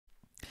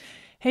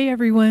Hey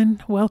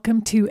everyone,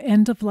 welcome to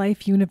End of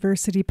Life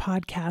University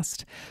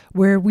podcast,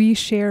 where we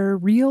share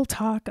real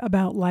talk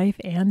about life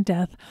and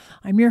death.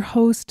 I'm your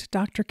host,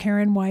 Dr.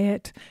 Karen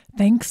Wyatt.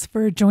 Thanks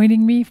for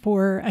joining me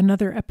for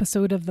another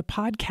episode of the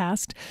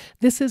podcast.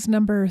 This is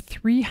number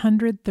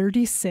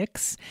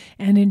 336,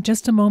 and in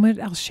just a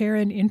moment, I'll share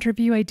an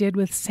interview I did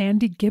with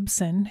Sandy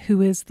Gibson,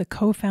 who is the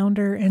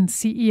co-founder and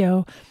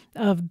CEO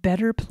of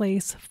Better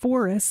Place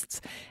Forests,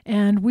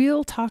 and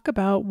we'll talk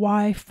about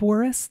why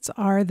forests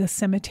are the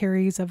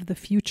cemeteries of the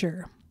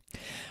future.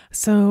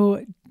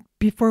 So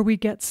before we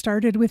get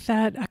started with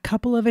that, a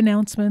couple of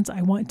announcements.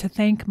 I want to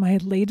thank my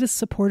latest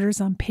supporters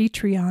on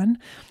Patreon,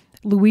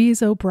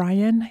 Louise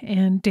O'Brien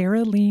and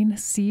Daraline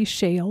C.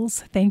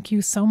 Shales. Thank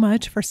you so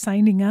much for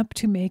signing up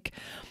to make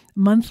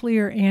monthly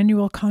or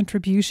annual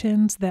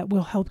contributions that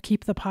will help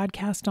keep the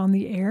podcast on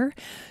the air.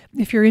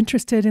 If you're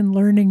interested in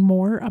learning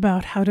more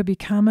about how to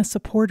become a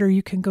supporter,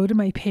 you can go to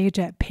my page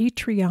at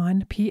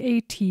Patreon,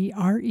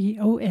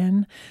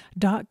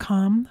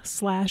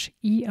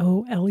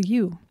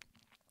 patreon.com/EOLU.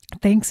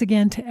 Thanks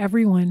again to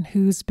everyone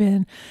who's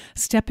been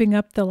stepping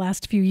up the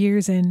last few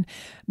years and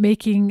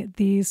making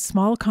these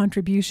small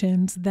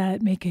contributions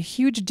that make a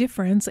huge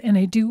difference. And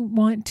I do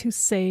want to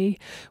say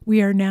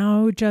we are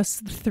now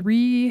just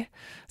 3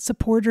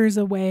 supporters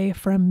away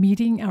from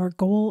meeting our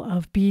goal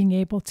of being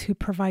able to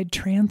provide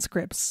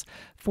transcripts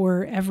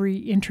for every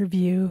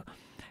interview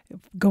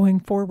going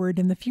forward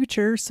in the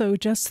future. So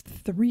just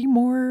 3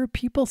 more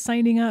people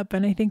signing up,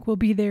 and I think we'll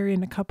be there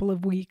in a couple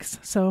of weeks.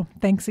 So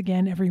thanks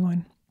again,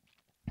 everyone.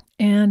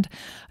 And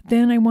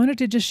then I wanted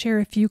to just share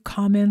a few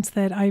comments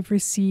that I've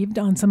received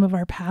on some of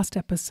our past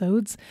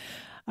episodes.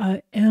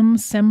 M.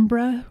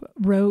 Sembra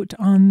wrote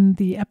on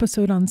the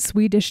episode on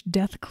Swedish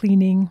death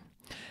cleaning,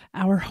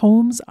 "Our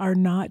homes are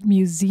not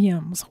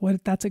museums."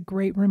 That's a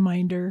great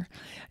reminder.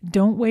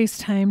 Don't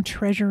waste time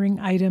treasuring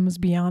items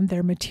beyond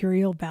their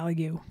material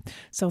value.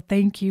 So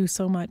thank you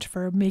so much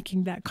for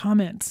making that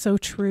comment. So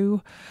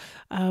true.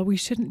 We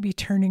shouldn't be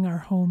turning our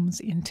homes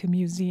into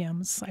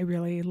museums. I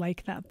really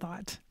like that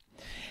thought.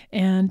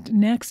 And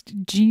next,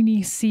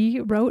 Jeannie C.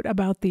 wrote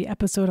about the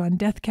episode on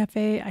Death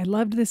Cafe. I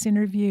loved this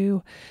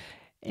interview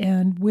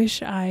and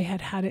wish I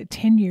had had it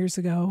 10 years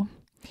ago.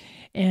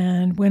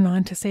 And went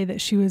on to say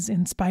that she was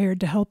inspired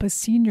to help a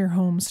senior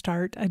home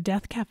start a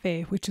death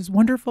cafe, which is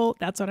wonderful.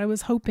 That's what I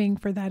was hoping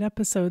for that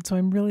episode. So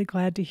I'm really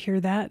glad to hear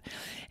that.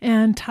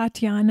 And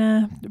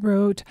Tatiana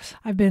wrote,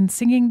 "I've been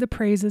singing the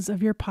praises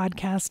of your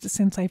podcast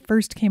since I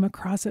first came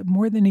across it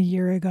more than a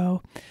year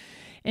ago,"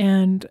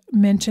 and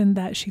mentioned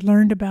that she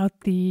learned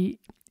about the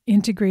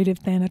integrative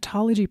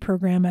thanatology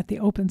program at the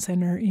Open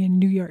Center in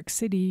New York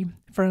City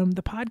from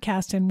the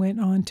podcast and went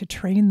on to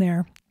train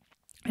there.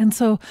 And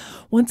so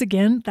once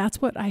again,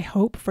 that's what I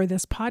hope for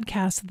this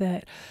podcast,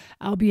 that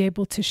I'll be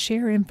able to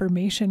share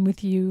information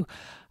with you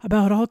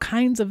about all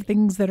kinds of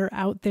things that are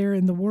out there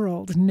in the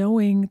world,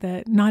 knowing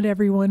that not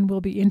everyone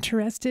will be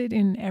interested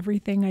in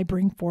everything I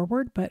bring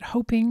forward, but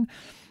hoping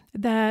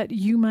that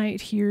you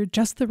might hear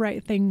just the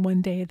right thing one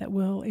day that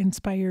will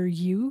inspire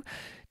you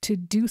to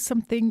do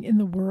something in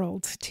the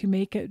world to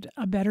make it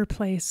a better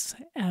place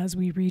as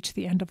we reach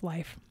the end of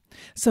life.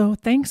 So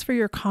thanks for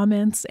your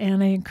comments,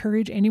 and I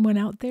encourage anyone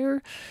out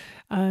there,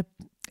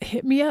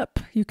 hit me up.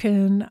 You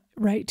can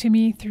write to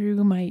me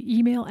through my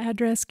email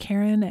address,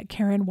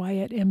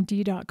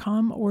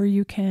 karen@karenwyattmd.com, or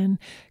you can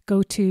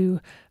go to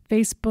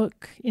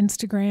Facebook,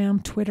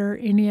 Instagram, Twitter,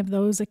 any of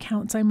those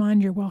accounts I'm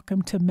on. You're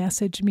welcome to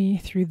message me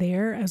through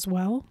there as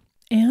well.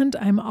 And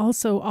I'm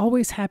also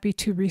always happy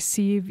to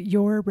receive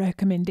your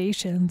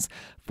recommendations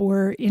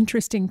for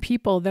interesting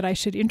people that I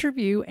should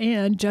interview.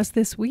 And just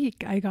this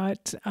week, I've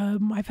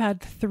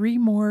had three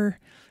more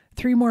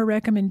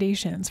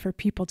recommendations for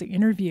people to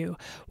interview,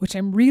 which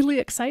I'm really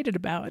excited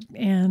about.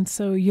 And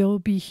so you'll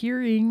be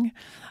hearing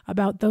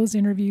about those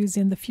interviews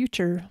in the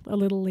future a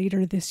little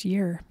later this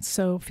year.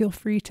 So feel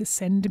free to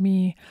send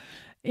me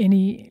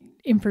any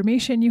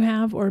information you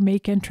have or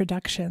make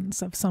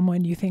introductions of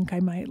someone you think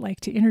I might like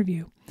to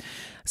interview.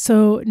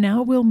 So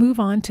now we'll move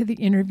on to the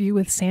interview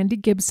with Sandy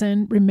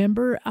Gibson.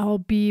 Remember, I'll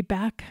be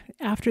back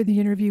after the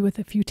interview with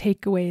a few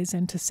takeaways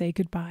and to say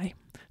goodbye.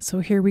 So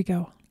here we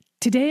go.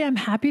 Today, I'm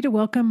happy to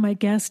welcome my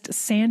guest,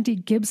 Sandy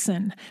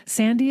Gibson.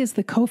 Sandy is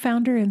the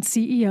co-founder and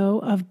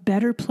CEO of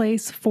Better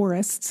Place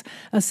Forests,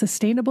 a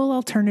sustainable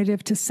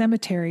alternative to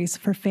cemeteries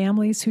for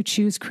families who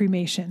choose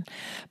cremation.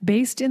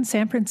 Based in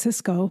San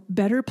Francisco,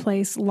 Better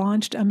Place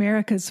launched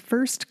America's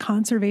first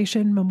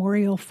conservation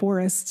memorial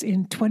forests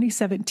in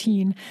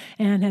 2017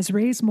 and has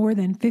raised more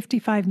than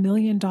 $55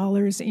 million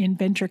in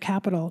venture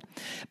capital.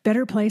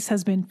 Better Place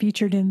has been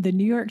featured in the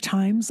New York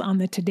Times, on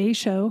the Today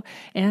Show,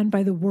 and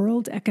by the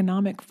World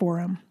Economic Forum.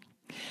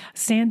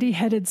 Sandy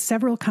headed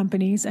several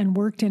companies and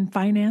worked in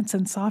finance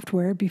and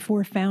software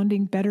before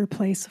founding Better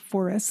Place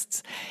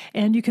Forests.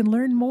 And you can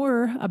learn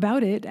more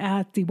about it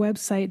at the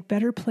website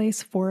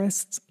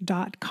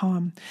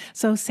betterplaceforests.com.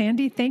 So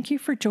Sandy, thank you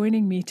for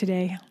joining me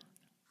today.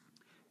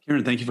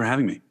 Karen, thank you for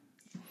having me.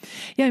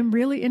 Yeah, I'm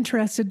really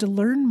interested to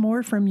learn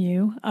more from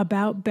you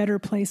about Better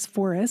Place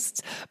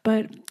Forests,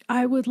 but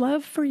I would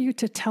love for you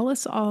to tell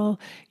us all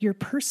your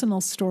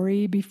personal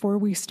story before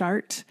we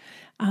start,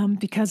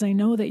 because I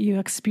know that you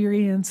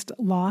experienced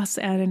loss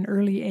at an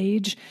early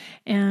age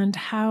and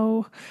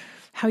how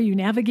you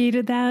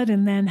navigated that,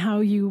 and then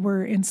how you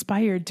were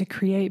inspired to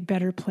create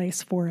Better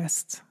Place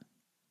Forests.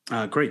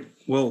 Great.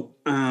 Well,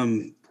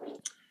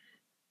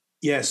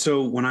 yeah.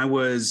 So when I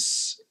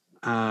was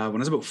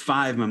about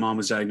 5, my mom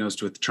was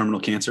diagnosed with terminal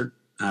cancer.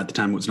 At the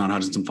time, it was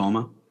non-Hodgkin's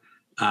lymphoma,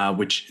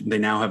 which they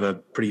now have a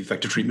pretty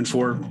effective treatment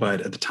for,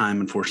 but at the time,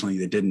 unfortunately,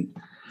 they didn't.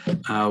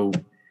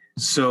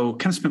 So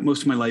kind of spent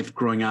most of my life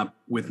growing up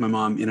with my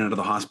mom in and out of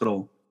the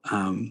hospital.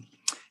 And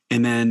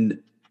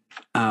then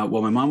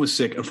while my mom was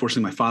sick,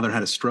 unfortunately, my father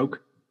had a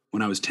stroke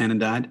when I was 10 and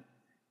died.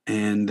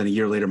 And then a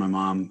year later, my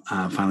mom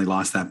finally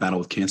lost that battle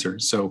with cancer.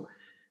 So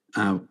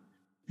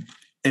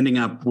ending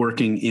up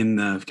working in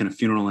the kind of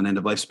funeral and end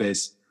of life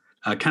space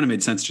kind of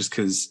made sense, just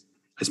because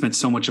I spent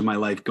so much of my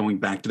life going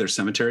back to their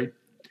cemetery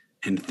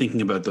and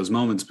thinking about those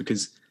moments,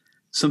 because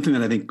something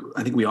that I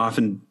think we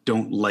often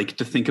don't like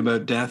to think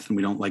about death, and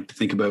we don't like to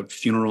think about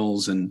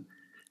funerals and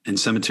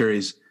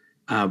cemeteries.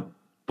 But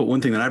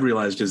one thing that I've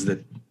realized is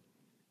that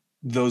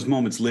those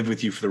moments live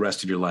with you for the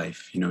rest of your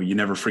life. You know, you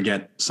never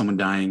forget someone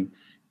dying.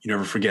 You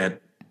never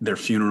forget their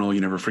funeral.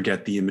 You never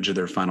forget the image of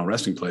their final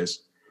resting place.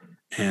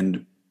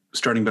 And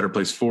starting Better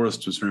Place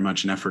Forest was very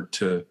much an effort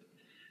to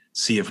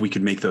see if we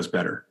could make those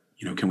better.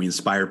 You know, can we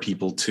inspire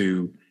people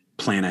to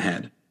plan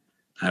ahead?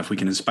 If we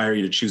can inspire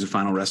you to choose a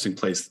final resting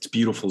place that's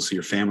beautiful, so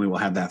your family will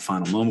have that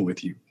final moment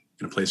with you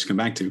in a place to come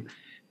back to,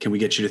 can we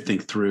get you to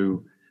think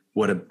through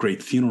what a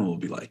great funeral will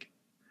be like?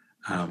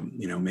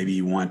 You know, maybe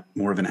you want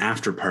more of an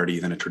after party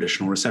than a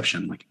traditional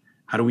reception. Like,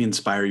 how do we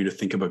inspire you to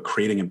think about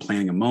creating and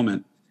planning a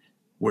moment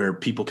where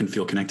people can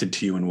feel connected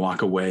to you and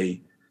walk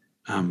away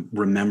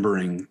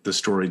remembering the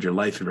story of your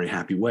life in a very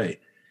happy way?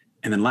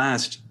 And then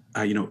last,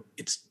 you know,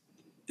 it's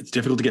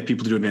difficult to get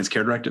people to do advanced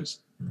care directives.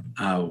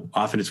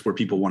 Often it's where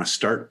people want to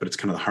start, but it's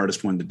kind of the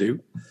hardest one to do.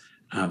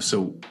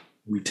 So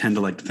we tend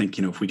to like to think,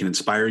 you know, if we can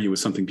inspire you with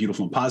something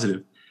beautiful and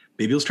positive,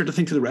 maybe you'll start to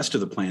think to the rest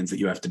of the plans that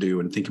you have to do,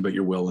 and think about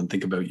your will and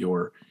think about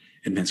your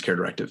advanced care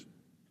directive.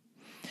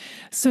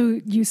 So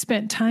you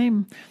spent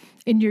time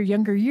in your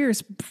younger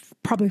years,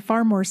 probably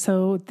far more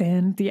so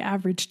than the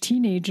average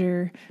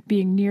teenager,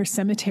 being near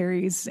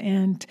cemeteries.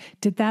 And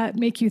did that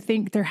make you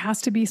think there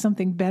has to be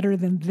something better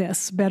than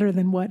this, better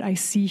than what I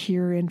see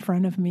here in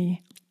front of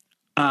me?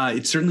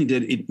 It certainly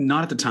did.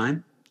 Not at the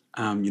time.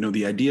 You know,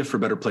 the idea for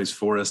Better Place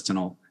Forest, and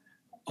I'll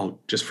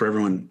just for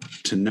everyone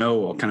to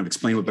know, I'll kind of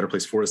explain what Better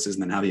Place Forest is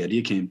and then how the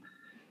idea came.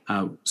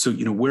 So,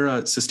 you know, we're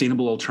a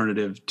sustainable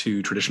alternative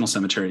to traditional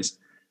cemeteries,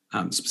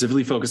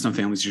 specifically focused on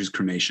families who use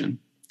cremation.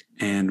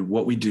 And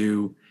what we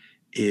do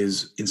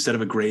is, instead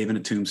of a grave and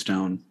a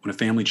tombstone, when a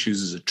family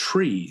chooses a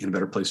tree in a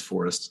Better Place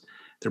Forest,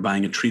 they're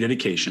buying a tree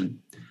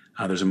dedication.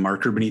 There's a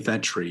marker beneath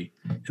that tree,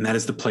 and that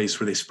is the place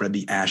where they spread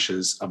the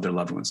ashes of their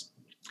loved ones.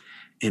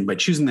 And by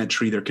choosing that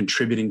tree, they're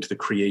contributing to the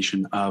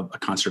creation of a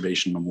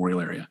conservation memorial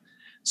area.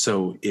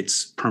 So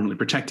it's permanently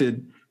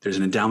protected. There's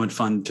an endowment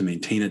fund to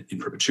maintain it in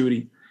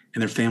perpetuity,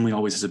 and their family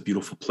always has a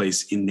beautiful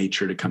place in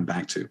nature to come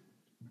back to.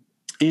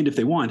 And if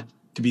they want,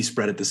 to be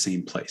spread at the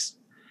same place.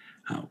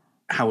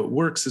 How it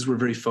works is we're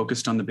very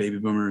focused on the baby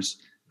boomers.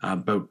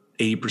 About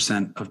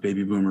 80% of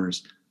baby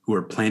boomers who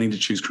are planning to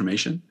choose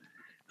cremation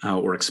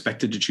or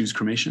expected to choose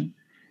cremation.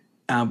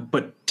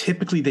 But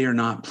typically they are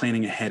not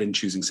planning ahead and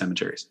choosing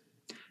cemeteries.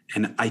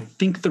 And I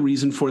think the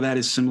reason for that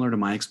is similar to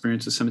my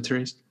experience with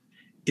cemeteries.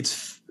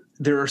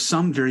 There are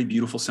some very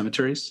beautiful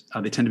cemeteries.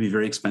 They tend to be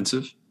very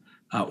expensive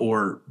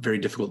or very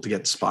difficult to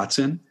get spots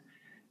in.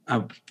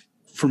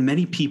 For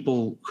many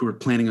people who are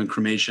planning on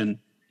cremation,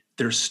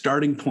 their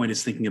starting point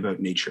is thinking about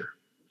nature.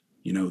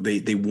 You know,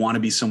 they want to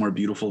be somewhere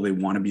beautiful. They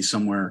want to be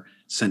somewhere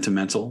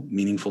sentimental,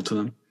 meaningful to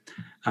them.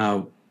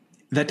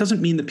 That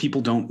doesn't mean that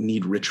people don't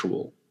need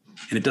ritual.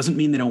 And it doesn't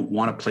mean they don't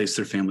want a place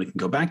their family can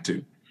go back to.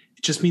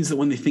 It just means that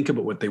when they think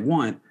about what they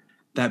want,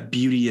 that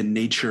beauty and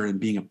nature and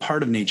being a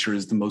part of nature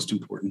is the most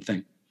important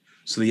thing.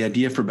 So the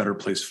idea for Better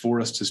Place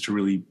Forest is to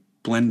really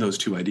blend those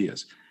two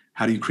ideas.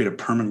 How do you create a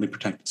permanently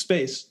protected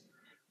space,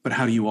 but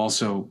how do you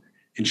also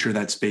ensure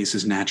that space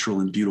is natural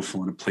and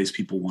beautiful and a place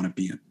people want to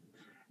be in?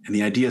 And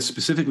the idea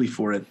specifically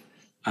for it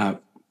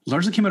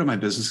largely came out of my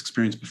business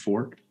experience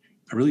before.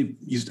 I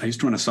used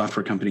to run a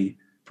software company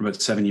for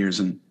about 7 years,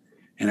 and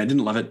I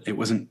didn't love it. It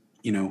wasn't,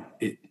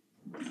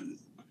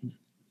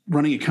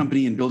 running a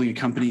company and building a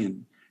company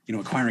and,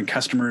 acquiring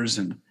customers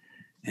and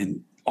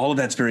all of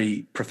that's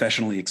very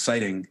professionally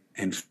exciting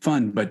and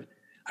fun. But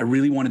I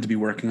really wanted to be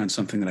working on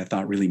something that I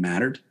thought really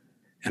mattered.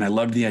 And I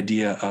loved the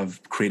idea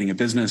of creating a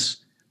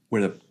business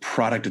where the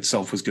product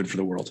itself was good for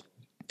the world.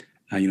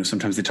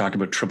 Sometimes they talk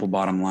about triple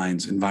bottom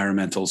lines: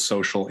 environmental,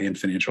 social, and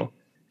financial.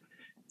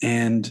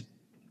 And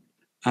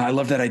I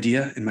love that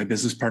idea. And my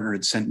business partner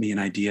had sent me an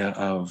idea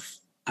of,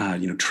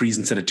 trees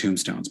instead of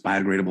tombstones,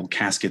 biodegradable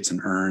caskets and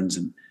urns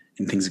and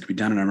things that could be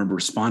done. And I remember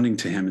responding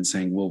to him and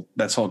saying, well,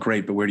 that's all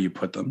great, but where do you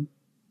put them?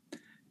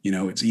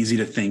 It's easy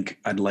to think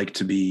I'd like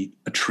to be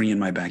a tree in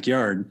my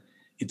backyard.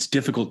 It's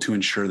difficult to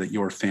ensure that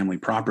your family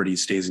property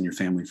stays in your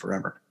family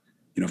forever.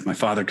 If my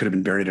father could have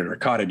been buried at our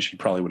cottage, he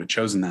probably would have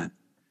chosen that.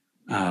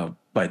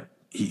 But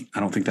I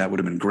don't think that would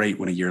have been great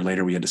when a year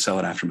later we had to sell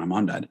it after my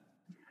mom died.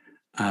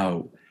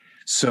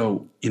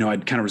 So,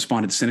 I'd kind of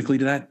responded cynically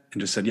to that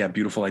and just said, yeah,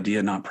 beautiful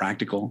idea, not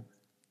practical.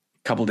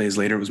 A couple of days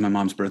later, it was my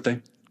mom's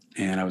birthday.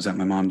 And I was at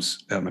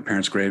my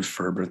parents' grave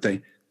for her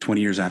birthday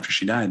 20 years after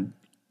she died.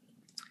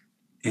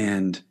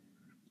 And,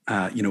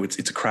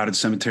 it's a crowded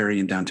cemetery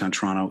in downtown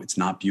Toronto. It's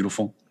not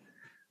beautiful.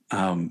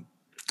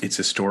 It's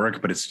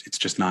historic, but it's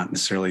just not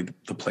necessarily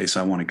the place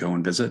I want to go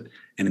and visit.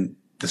 And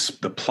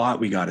the plot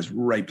we got is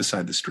right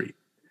beside the street.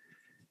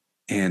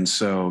 And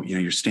so,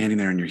 you're standing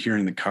there and you're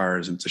hearing the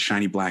cars, and it's a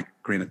shiny black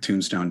granite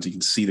tombstone. So you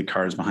can see the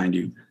cars behind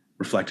you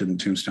reflected in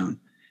the tombstone.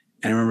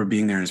 And I remember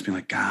being there and just being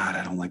like, God,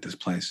 I don't like this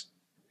place.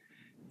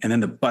 And then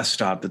the bus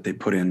stop that they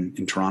put in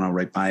Toronto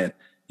right by it,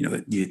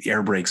 the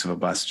air brakes of a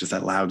bus, just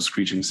that loud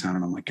screeching sound.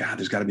 And I'm like, God,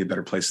 there's got to be a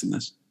better place than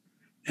this.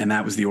 And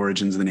that was the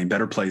origins of the name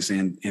Better Place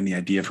and the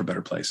idea for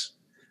Better Place.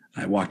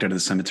 I walked out of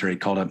the cemetery,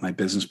 called up my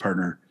business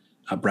partner,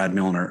 Brad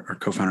Millen, our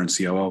co-founder and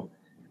COO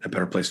at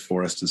Better Place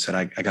Forest, and said,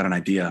 I got an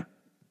idea.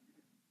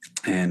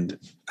 And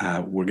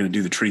we're going to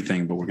do the tree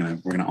thing, but we're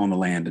going to own the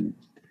land and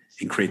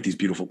create these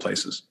beautiful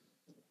places.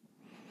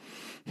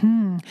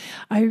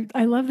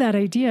 I love that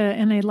idea.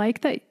 And I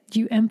like that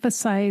you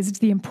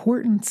emphasized the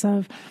importance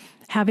of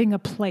having a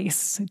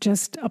place,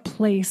 just a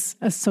place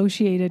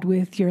associated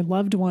with your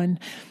loved one.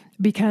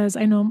 Because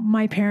I know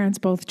my parents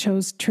both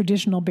chose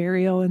traditional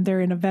burial and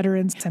they're in a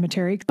veterans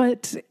cemetery,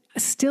 but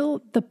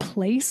still the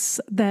place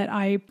that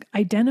I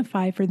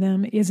identify for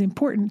them is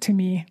important to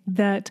me,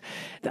 that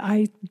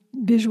I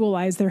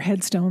visualize their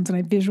headstones and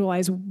I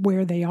visualize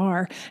where they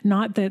are.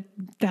 Not that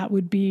that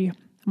would be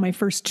my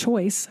first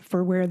choice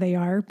for where they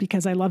are,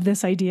 because I love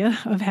this idea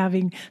of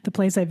having the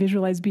place I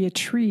visualize be a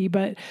tree.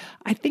 But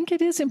I think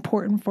it is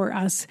important for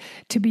us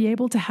to be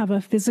able to have a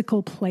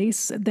physical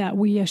place that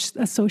we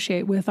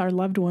associate with our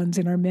loved ones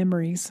in our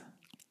memories.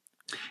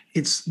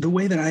 It's the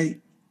way that I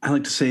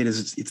like to say it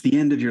is it's the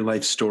end of your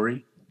life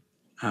story.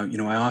 I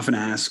often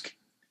ask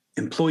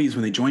employees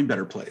when they join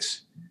Better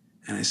Place,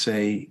 and I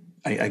say,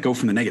 I go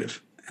from the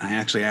negative. I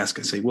actually ask,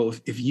 I say, well,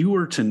 if you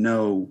were to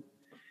know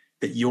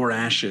that your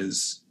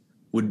ashes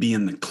would be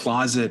in the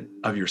closet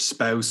of your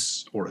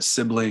spouse or a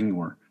sibling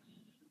or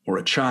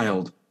a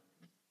child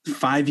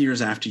 5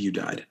 years after you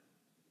died,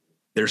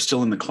 they're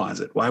still in the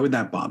closet, why would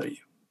that bother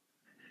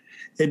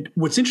you?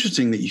 What's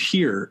interesting that you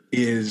hear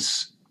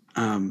is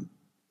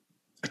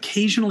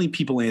occasionally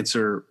people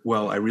answer,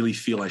 well, I really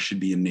feel I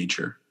should be in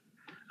nature.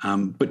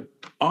 But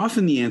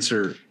often the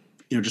answer,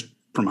 just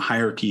from a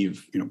hierarchy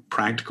of,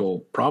 practical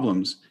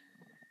problems,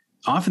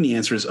 often the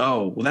answer is,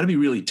 oh, well, that'd be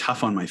really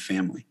tough on my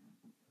family.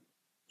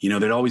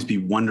 They'd always be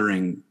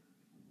wondering,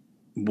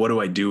 what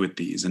do I do with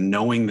these? And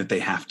knowing that they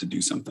have to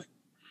do something.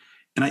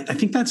 And I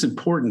think that's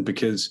important,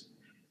 because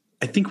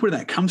I think where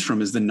that comes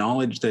from is the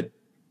knowledge that,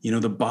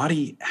 the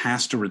body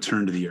has to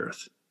return to the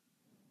earth.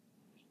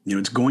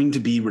 It's going to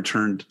be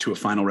returned to a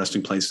final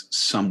resting place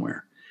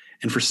somewhere.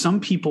 And for some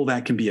people,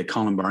 that can be a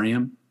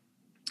columbarium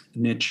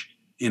niche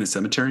in a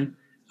cemetery.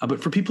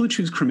 But for people who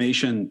choose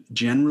cremation,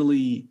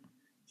 generally,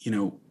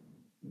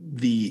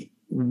 the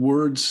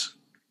words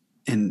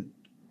and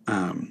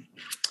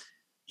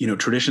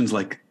traditions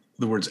like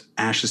the words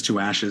ashes to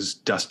ashes,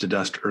 dust to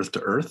dust, earth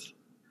to earth,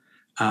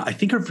 I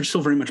think are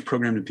still very much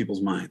programmed in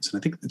people's minds. And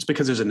I think it's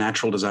because there's a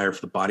natural desire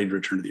for the body to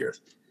return to the earth.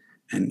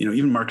 And,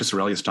 even Marcus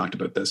Aurelius talked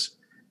about this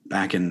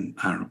back in,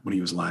 I don't know, when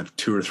he was alive,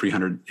 200 or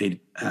 300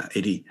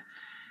 AD.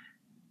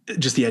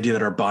 Just the idea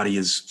that our body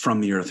is from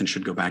the earth and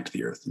should go back to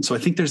the earth. And so I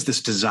think there's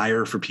this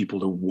desire for people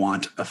to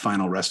want a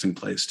final resting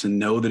place, to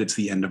know that it's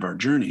the end of our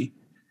journey.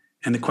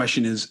 And the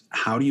question is,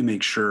 how do you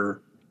make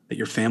sure that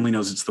your family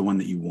knows it's the one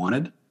that you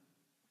wanted?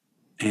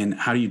 And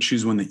how do you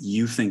choose one that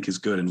you think is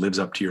good and lives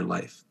up to your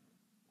life?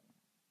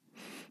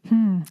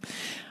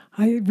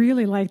 I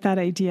really like that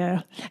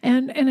idea.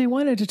 And I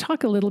wanted to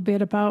talk a little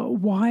bit about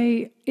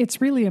why it's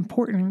really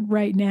important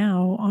right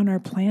now on our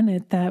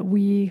planet that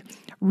we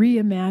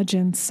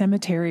reimagine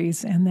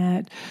cemeteries, and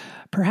that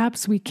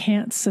perhaps we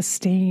can't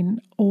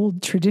sustain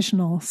old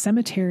traditional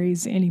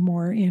cemeteries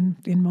anymore in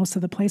most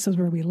of the places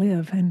where we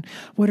live. And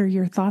what are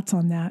your thoughts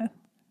on that?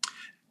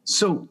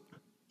 So,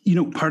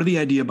 part of the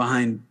idea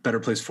behind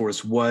Better Place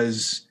Forest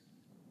was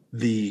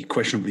the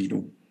question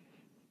of,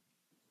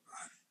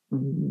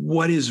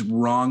 what is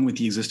wrong with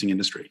the existing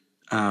industry?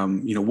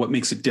 What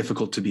makes it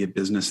difficult to be a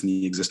business in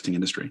the existing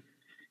industry?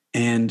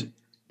 And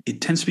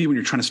it tends to be when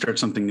you're trying to start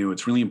something new,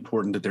 it's really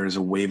important that there is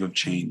a wave of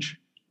change.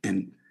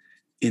 And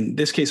in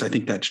this case, I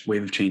think that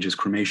wave of change is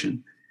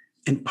cremation.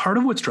 And part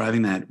of what's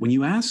driving that, when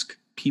you ask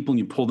people and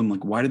you pull them,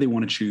 like, why do they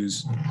want to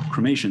choose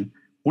cremation?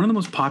 One of the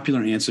most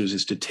popular answers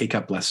is to take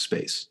up less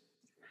space.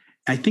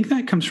 I think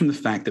that comes from the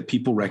fact that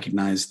people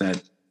recognize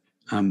that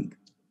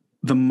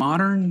the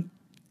modern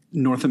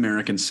North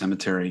American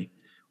cemetery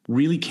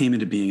really came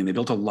into being, and they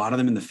built a lot of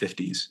them in the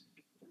 50s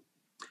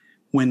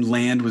when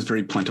land was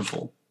very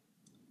plentiful.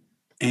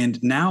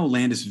 And now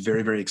land is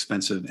very, very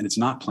expensive and it's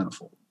not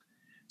plentiful.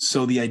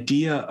 So the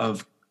idea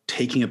of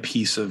taking a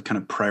piece of kind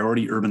of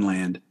priority urban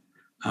land,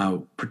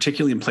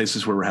 particularly in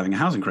places where we're having a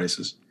housing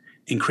crisis,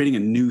 and creating a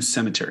new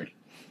cemetery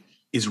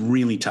is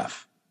really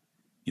tough.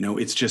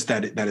 It's just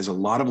that is a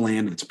lot of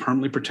land. It's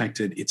permanently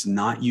protected. It's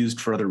not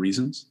used for other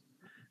reasons.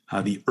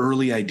 The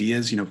early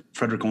ideas,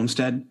 Frederick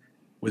Olmsted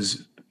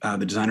was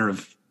the designer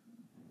of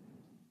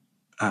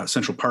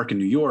Central Park in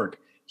New York.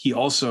 He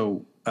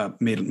also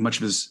made much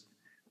of his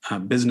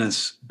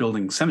business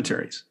building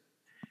cemeteries.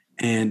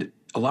 And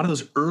a lot of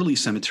those early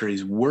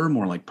cemeteries were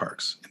more like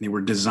parks, and they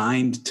were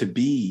designed to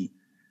be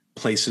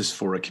places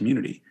for a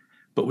community.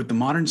 But with the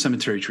modern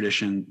cemetery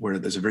tradition, where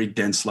there's a very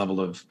dense level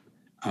of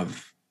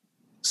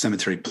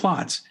cemetery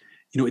plots,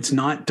 it's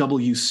not double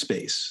use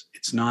space.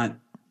 It's not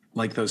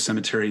like those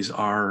cemeteries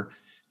are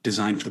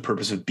designed for the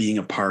purpose of being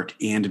a park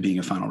and being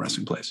a final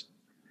resting place.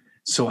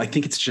 So I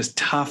think it's just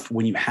tough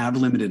when you have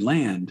limited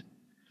land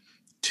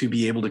to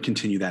be able to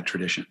continue that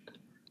tradition.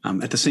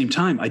 At the same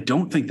time, I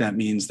don't think that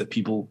means that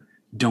people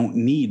don't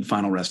need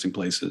final resting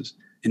places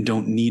and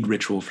don't need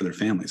ritual for their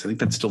families. I think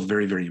that's still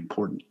very, very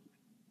important.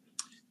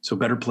 So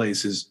Better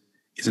Place is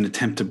an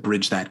attempt to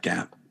bridge that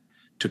gap,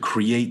 to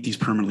create these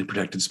permanently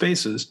protected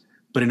spaces,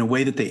 but in a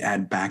way that they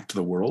add back to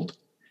the world.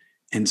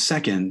 And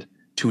second,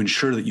 to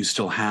ensure that you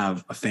still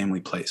have a family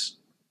place.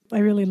 I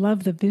really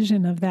love the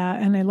vision of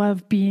that. And I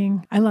love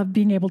being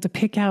able to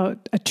pick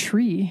out a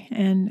tree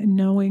and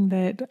knowing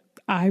that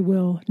I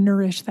will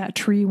nourish that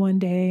tree one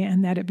day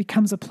and that it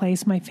becomes a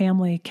place my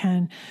family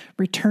can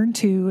return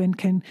to and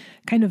can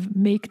kind of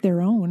make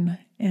their own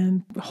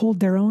and hold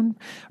their own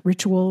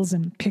rituals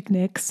and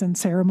picnics and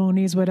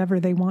ceremonies, whatever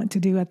they want to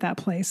do at that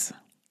place.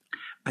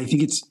 I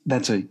think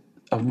that's a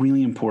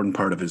really important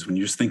part of it is when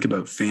you just think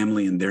about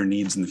family and their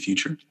needs in the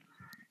future.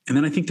 And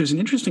then I think there's an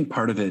interesting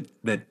part of it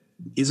that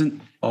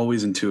isn't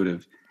always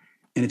intuitive.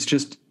 And it's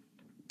just,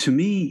 to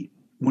me,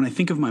 when I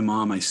think of my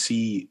mom, I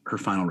see her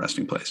final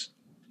resting place.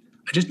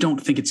 I just don't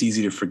think it's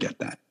easy to forget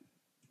that.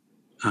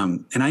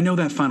 And I know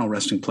that final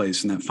resting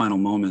place and that final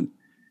moment,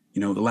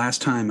 the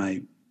last time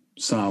I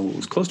saw what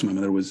was close to my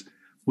mother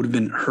would have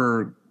been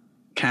her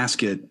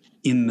casket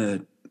in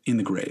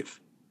the grave.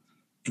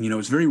 And,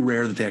 it's very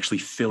rare that they actually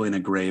fill in a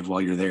grave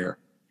while you're there.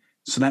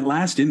 So that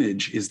last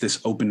image is this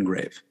open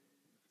grave.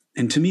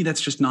 And to me,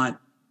 that's just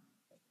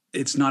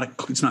it's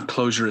not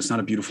closure. It's not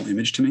a beautiful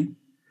image to me.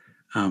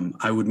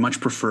 I would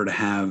much prefer to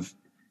have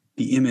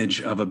the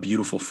image of a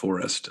beautiful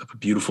forest, of a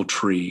beautiful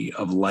tree,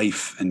 of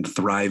life and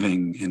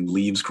thriving and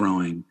leaves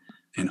growing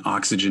and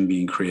oxygen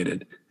being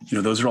created.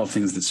 Those are all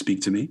things that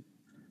speak to me.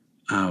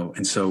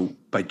 And so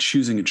by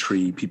choosing a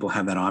tree, people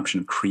have that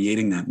option of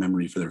creating that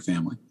memory for their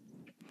family.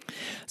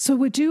 So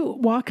would you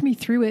walk me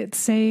through it?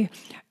 Say,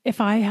 if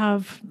I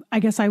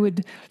guess I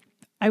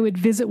would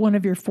visit one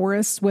of your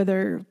forests,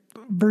 whether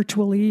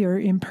virtually or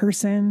in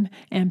person,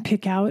 and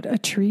pick out a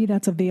tree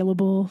that's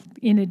available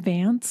in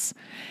advance.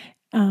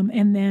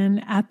 And then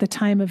at the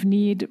time of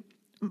need,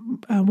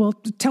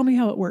 tell me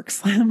how it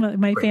works.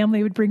 My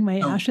family would bring my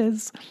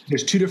ashes.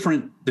 There's two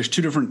different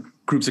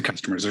groups of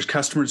customers. There's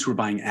customers who are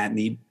buying at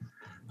need.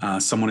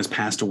 Someone has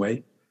passed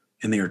away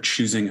and they are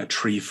choosing a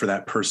tree for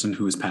that person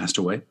who has passed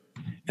away.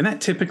 And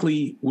that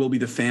typically will be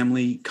the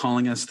family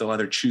calling us. They'll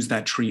either choose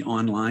that tree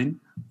online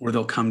or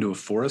they'll come to a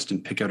forest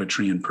and pick out a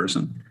tree in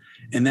person.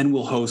 And then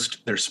we'll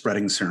host their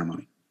spreading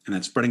ceremony. And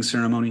that spreading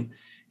ceremony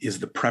is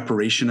the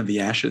preparation of the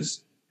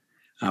ashes.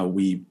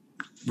 We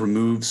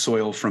remove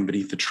soil from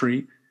beneath the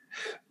tree.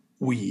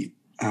 We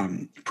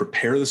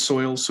prepare the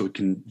soil so it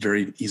can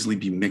very easily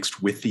be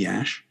mixed with the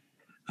ash.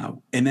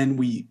 And then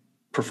we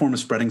perform a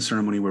spreading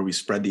ceremony where we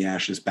spread the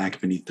ashes back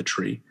beneath the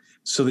tree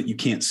so that you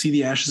can't see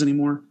the ashes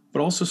anymore,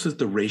 but also so that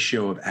the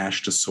ratio of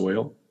ash to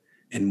soil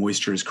and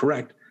moisture is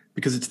correct,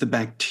 because it's the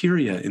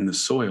bacteria in the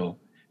soil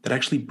that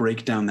actually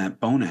break down that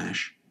bone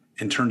ash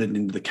and turn it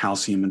into the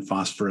calcium and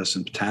phosphorus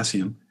and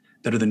potassium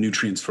that are the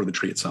nutrients for the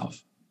tree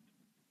itself.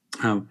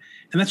 And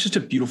that's just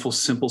a beautiful,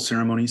 simple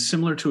ceremony,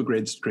 similar to a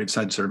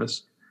graveside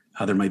service.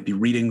 There might be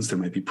readings, there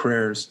might be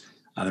prayers,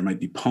 there might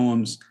be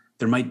poems,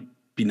 there might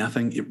be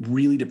nothing. It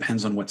really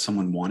depends on what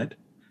someone wanted.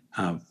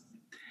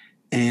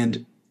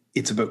 And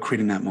it's about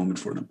creating that moment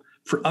for them.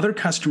 For other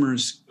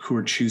customers who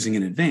are choosing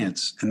in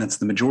advance, and that's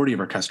the majority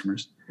of our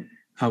customers,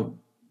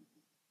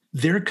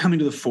 they're coming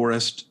to the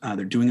forest.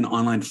 They're doing an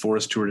online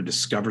forest tour to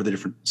discover the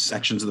different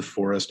sections of the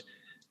forest,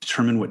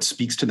 determine what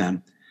speaks to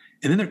them.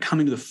 And then they're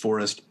coming to the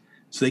forest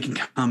so they can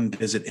come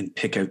visit and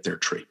pick out their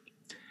tree.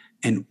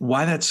 And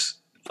why that's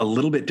a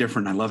little bit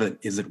different, I love it,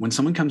 is that when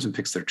someone comes and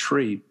picks their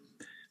tree,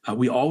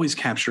 we always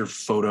capture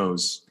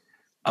photos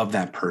of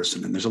that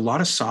person. And there's a lot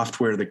of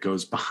software that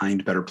goes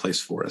behind Better Place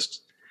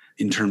Forests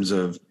in terms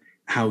of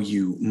how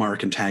you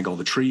mark and tag all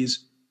the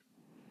trees,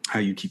 how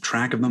you keep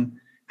track of them,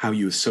 how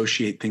you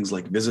associate things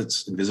like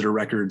visits and visitor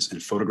records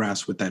and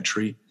photographs with that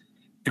tree.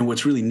 And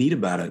what's really neat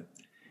about it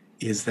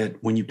is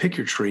that when you pick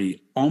your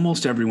tree,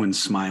 almost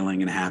everyone's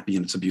smiling and happy,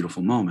 and it's a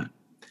beautiful moment.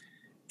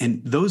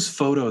 And those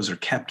photos are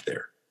kept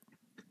there.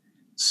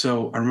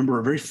 So I remember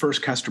our very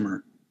first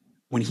customer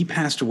when he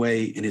passed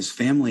away and his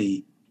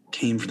family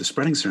came for the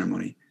spreading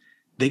ceremony,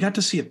 they got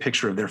to see a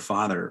picture of their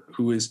father,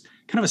 who is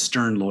kind of a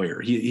stern lawyer.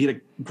 He had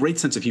a great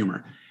sense of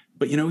humor,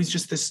 but, he's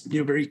just this,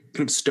 very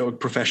kind of stoic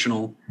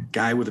professional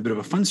guy with a bit of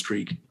a fun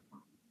streak.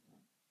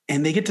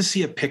 And they get to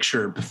see a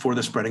picture before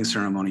the spreading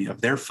ceremony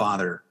of their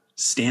father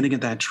standing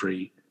at that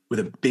tree with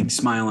a big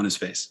smile on his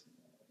face.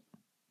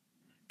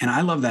 And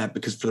I love that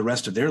because for the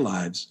rest of their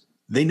lives,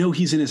 they know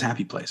he's in his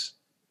happy place.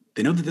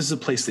 They know that this is a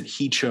place that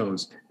he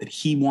chose, that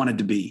he wanted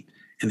to be,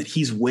 and that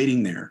he's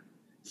waiting there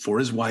for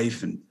his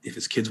wife, and if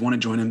his kids want to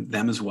join him,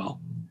 them as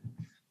well.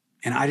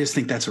 And I just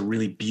think that's a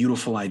really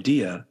beautiful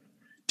idea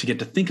to get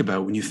to think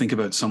about when you think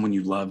about someone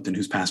you loved and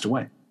who's passed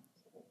away.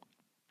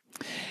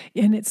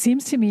 And it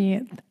seems to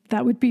me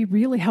that would be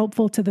really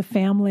helpful to the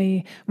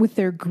family with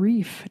their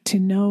grief, to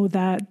know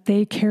that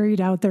they carried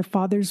out their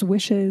father's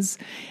wishes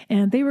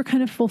and they were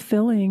kind of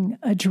fulfilling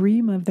a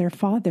dream of their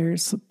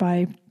father's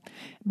by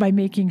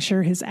making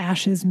sure his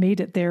ashes made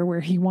it there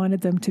where he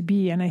wanted them to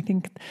be. And I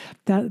think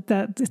that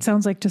it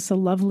sounds like just a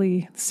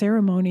lovely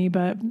ceremony,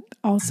 but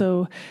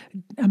also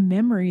a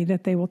memory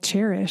that they will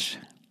cherish.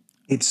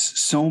 It's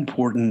so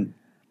important,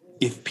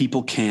 if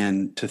people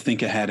can, to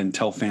think ahead and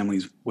tell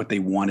families what they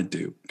want to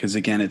do. Because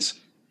again,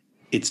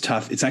 it's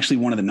tough. It's actually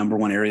one of the number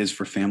one areas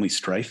for family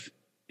strife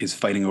is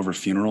fighting over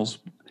funerals.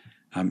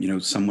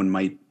 Someone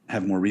might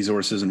have more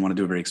resources and want to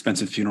do a very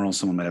expensive funeral.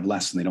 Someone might have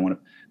less and they don't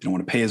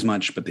want to pay as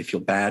much, but they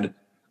feel bad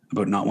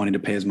about not wanting to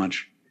pay as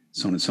much,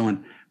 so on and so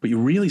on. But you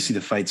really see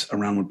the fights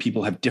around when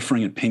people have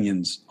differing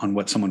opinions on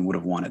what someone would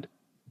have wanted.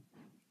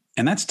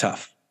 And that's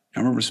tough. I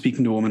remember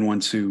speaking to a woman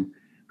once who,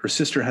 her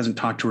sister hasn't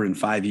talked to her in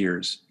 5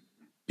 years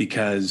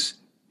because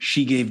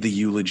she gave the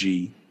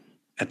eulogy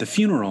at the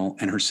funeral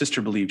and her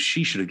sister believed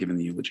she should have given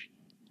the eulogy.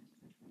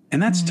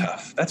 And that's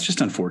tough. That's just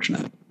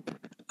unfortunate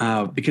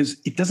because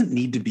it doesn't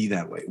need to be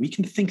that way. We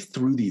can think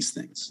through these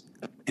things,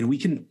 and we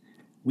can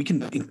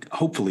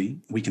hopefully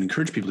we can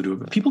encourage people to do it,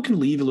 but people can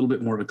leave a little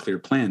bit more of a clear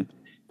plan.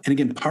 And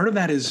again, part of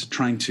that is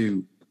trying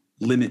to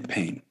limit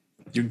pain.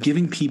 You're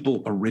giving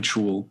people a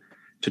ritual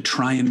to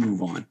try and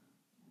move on.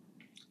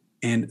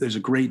 And there's a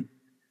great,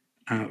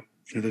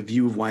 the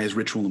view of why is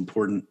ritual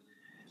important.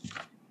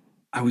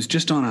 I was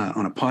just on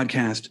a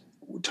podcast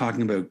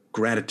talking about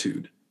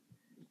gratitude,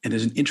 and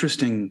there's an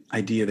interesting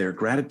idea there.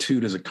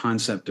 Gratitude is a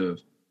concept of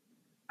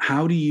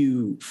how do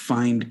you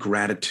find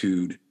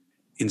gratitude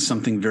in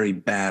something very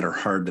bad or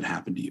hard that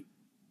happened to you.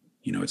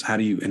 It's how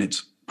do you, and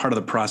it's part of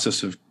the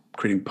process of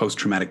creating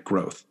post-traumatic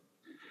growth.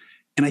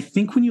 And I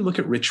think when you look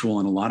at ritual,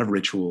 and a lot of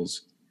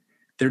rituals,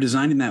 they're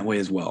designed in that way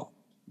as well.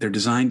 They're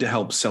designed to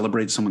help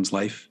celebrate someone's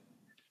life,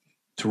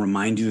 to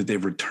remind you that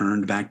they've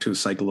returned back to a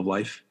cycle of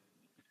life.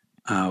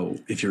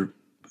 If you're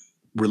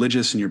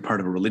religious and you're part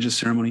of a religious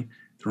ceremony,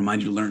 to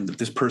remind you to learn that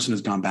this person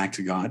has gone back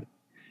to God.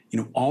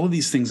 All of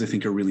these things I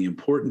think are really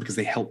important because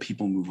they help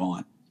people move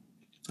on.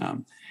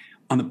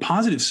 On the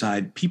positive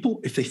side,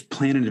 people, if they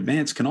plan in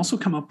advance, can also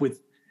come up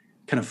with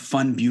kind of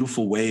fun,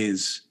 beautiful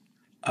ways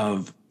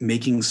of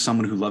making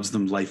someone who loves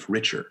them life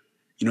richer.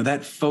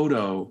 That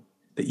photo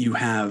that you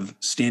have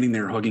standing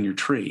there hugging your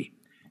tree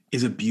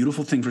is a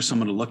beautiful thing for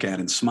someone to look at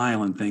and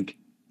smile and think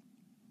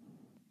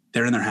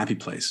they're in their happy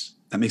place.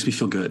 That makes me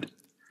feel good.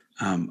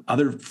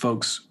 Other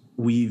folks,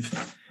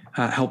 we've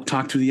helped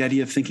talk through the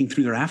idea of thinking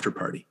through their after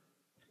party.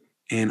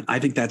 And I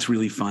think that's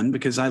really fun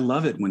because I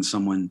love it when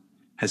someone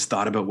has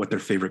thought about what their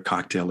favorite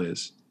cocktail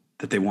is,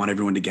 that they want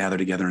everyone to gather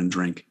together and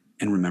drink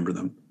and remember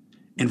them.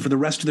 And for the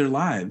rest of their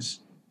lives,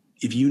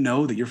 if you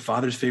know that your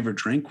father's favorite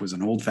drink was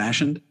an old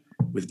fashioned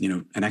with,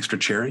 an extra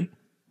cherry,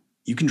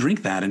 you can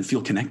drink that and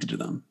feel connected to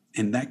them.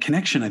 And that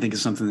connection, I think,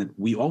 is something that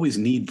we always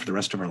need for the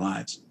rest of our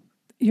lives.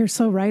 You're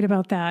so right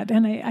about that.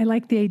 And I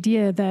like the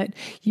idea that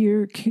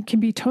you can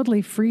be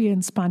totally free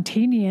and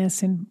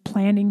spontaneous in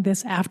planning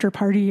this after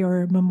party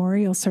or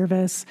memorial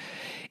service.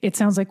 It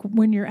sounds like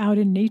when you're out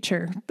in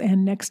nature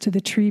and next to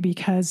the tree,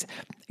 because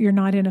you're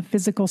not in a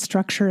physical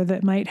structure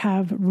that might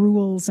have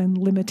rules and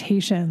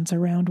limitations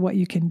around what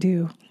you can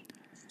do.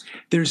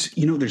 There's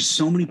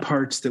so many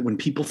parts that when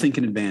people think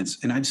in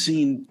advance, and I've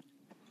seen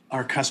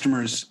our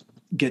customers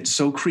get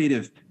so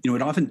creative,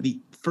 it often, the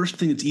first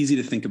thing that's easy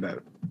to think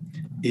about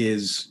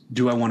is,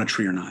 do I want a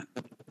tree or not?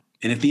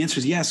 And if the answer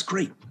is yes,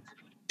 great,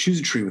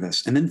 choose a tree with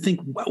us. And then think,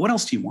 what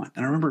else do you want?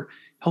 And I remember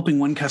helping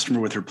one customer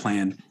with her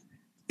plan,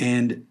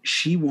 and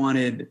she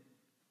wanted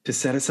to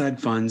set aside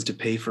funds to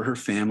pay for her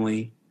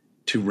family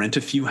to rent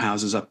a few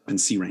houses up in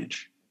Sea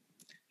Ranch.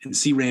 And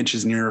Sea Ranch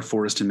is near a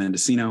forest in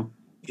Mendocino.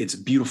 It's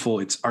beautiful.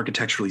 It's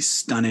architecturally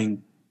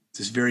stunning. It's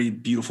this very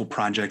beautiful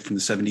project from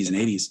the 70s and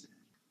 80s.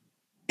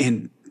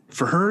 And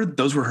for her,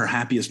 those were her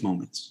happiest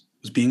moments,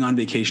 was being on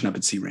vacation up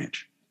at Sea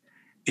Ranch.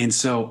 And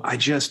so I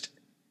just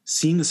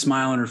seeing the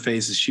smile on her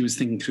face as she was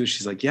thinking through,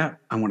 she's like, yeah,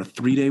 I want a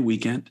 3-day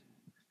weekend.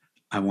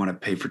 I want to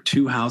pay for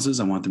 2 houses.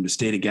 I want them to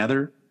stay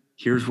together.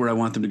 Here's where I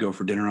want them to go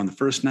for dinner on the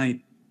first night.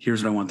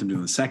 Here's what I want them to do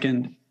on the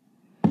second.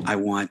 I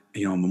want,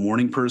 I'm a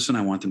morning person.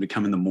 I want them to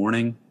come in the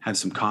morning, have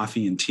some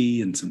coffee and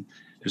tea and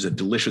there's a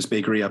delicious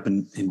bakery up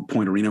in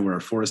Point Arena where our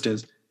forest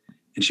is.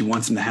 and she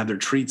wants them to have their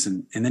treats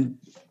and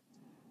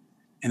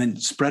then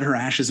spread her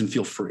ashes and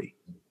feel free.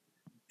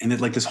 And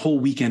that like this whole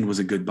weekend was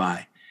a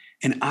goodbye.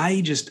 And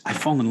I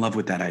fall in love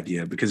with that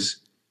idea because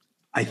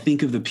I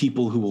think of the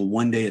people who will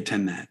one day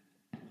attend that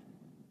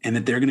and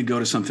that they're going to go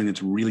to something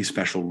that's really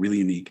special, really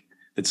unique,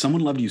 that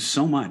someone loved you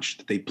so much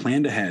that they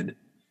planned ahead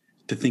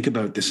to think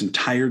about this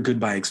entire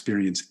goodbye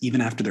experience, even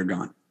after they're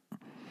gone.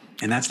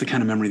 And that's the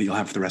kind of memory that you'll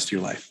have for the rest of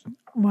your life.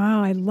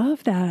 Wow, I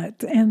love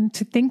that. And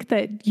to think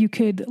that you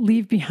could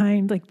leave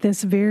behind like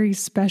this very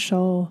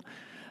special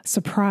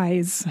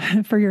surprise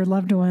for your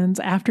loved ones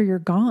after you're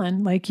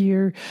gone. Like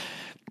you're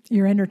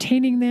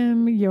entertaining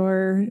them,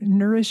 you're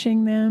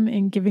nourishing them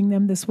and giving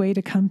them this way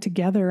to come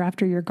together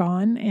after you're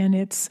gone. And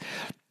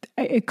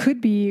it could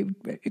be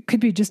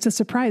just a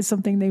surprise,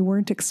 something they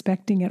weren't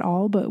expecting at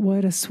all, but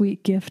what a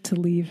sweet gift to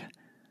leave.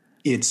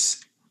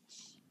 It's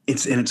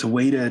a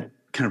way to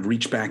kind of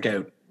reach back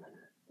out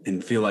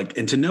and feel like,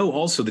 and to know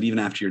also that even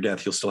after your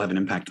death, you'll still have an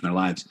impact in their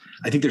lives.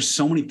 I think there's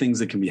so many things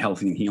that can be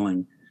healthy and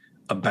healing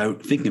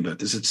about thinking about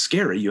this. It's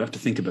scary. You have to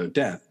think about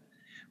death.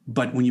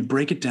 But when you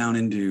break it down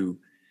into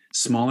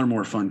smaller,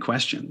 more fun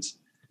questions,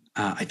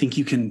 I think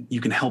you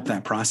can help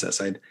that process.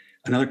 I had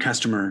another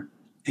customer,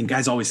 and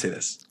guys always say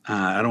this.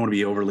 I don't want to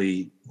be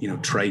overly,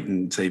 trite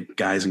and say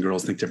guys and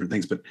girls think different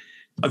things, but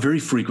very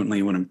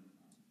frequently when I'm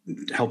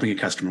helping a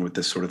customer with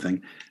this sort of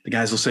thing, the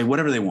guys will say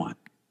whatever they want.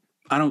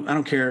 I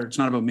don't care. It's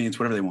not about me. It's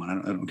whatever they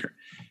want. I don't care.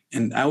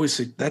 And I always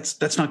say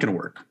that's not going to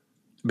work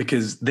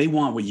because they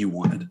want what you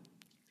wanted.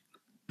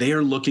 They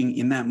are looking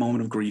in that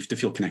moment of grief to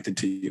feel connected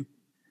to you.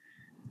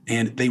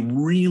 And they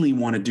really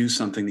want to do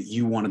something that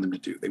you wanted them to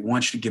do. They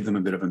want you to give them a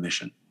bit of a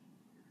mission.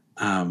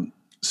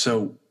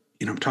 So,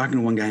 I'm talking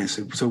to one guy and I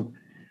said, so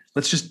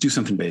let's just do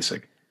something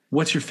basic.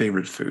 What's your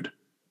favorite food?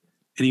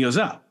 And he goes,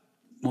 well,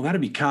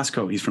 that'd be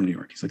Costco. He's from New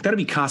York. He's like, that'd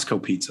be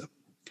Costco pizza.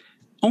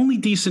 Only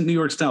decent New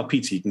York style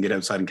pizza you can get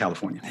outside in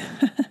California.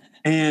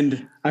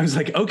 And I was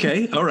like,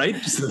 okay, all right.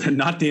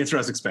 Not the answer I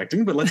was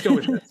expecting, but let's go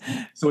with it.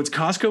 So it's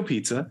Costco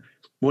pizza.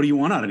 What do you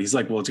want on it? He's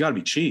like, well, it's gotta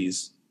be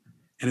cheese.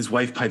 And his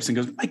wife pipes in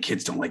and goes, my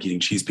kids don't like eating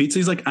cheese pizza.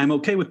 He's like, I'm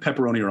okay with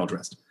pepperoni or all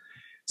dressed.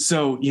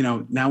 So,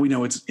 now we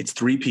know it's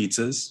 3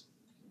 pizzas.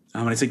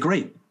 And I say,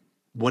 great.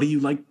 What do you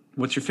like?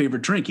 What's your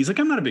favorite drink? He's like,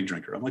 I'm not a big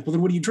drinker. I'm like, well,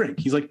 then what do you drink?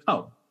 He's like,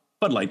 oh,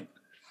 Bud Light.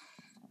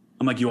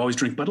 I'm like, you always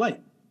drink Bud Light?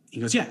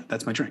 He goes, yeah,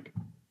 that's my drink.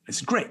 I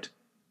said, great.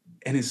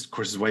 And of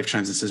course, his wife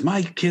chimes in and says,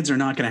 my kids are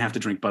not going to have to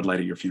drink Bud Light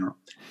at your funeral.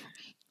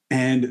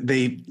 And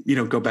they,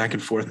 go back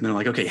and forth and they're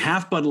like, okay,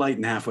 half Bud Light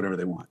and half whatever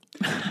they want.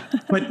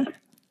 But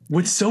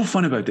what's so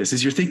fun about this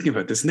is you're thinking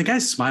about this and the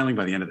guy's smiling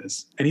by the end of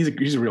this and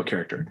he's a real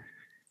character.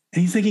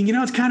 And he's thinking,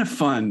 it's kind of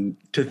fun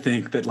to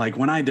think that like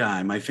when I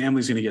die, my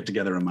family's going to get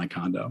together in my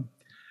condo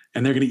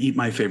and they're going to eat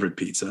my favorite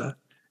pizza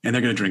and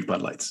they're going to drink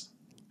Bud Lights.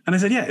 And I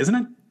said, yeah, isn't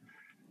it?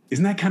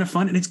 Isn't that kind of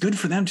fun? And it's good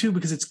for them too,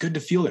 because it's good to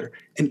feel there.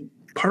 And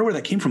part of where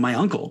that came from, my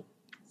uncle,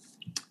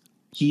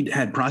 he'd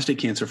had prostate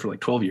cancer for like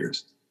 12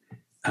 years.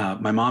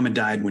 My mom had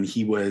died when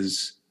he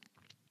was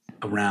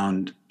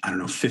around,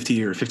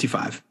 50 or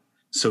 55.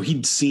 So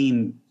he'd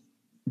seen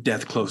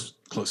death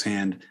close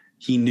hand.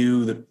 He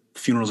knew that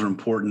funerals are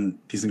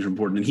important. These things are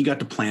important. And he got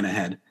to plan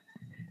ahead.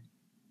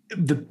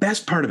 The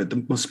best part of it,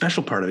 the most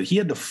special part of it, he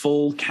had the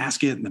full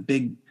casket and the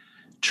big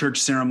church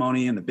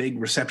ceremony and the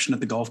big reception at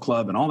the golf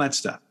club and all that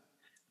stuff.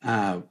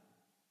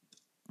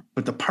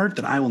 But the part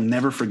that I will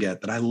never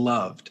forget that I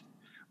loved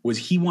was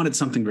he wanted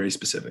something very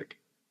specific.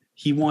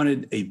 He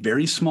wanted a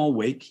very small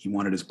wake. He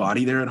wanted his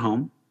body there at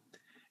home.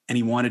 And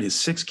he wanted his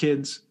 6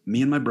 kids,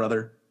 me and my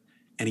brother,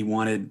 and he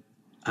wanted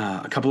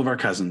a couple of our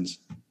cousins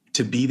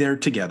to be there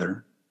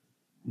together,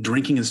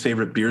 drinking his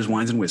favorite beers,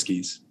 wines, and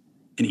whiskeys,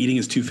 and eating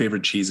his 2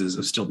 favorite cheeses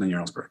of Stilton and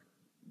Jarlsberg.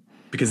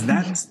 Because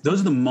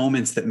those are the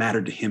moments that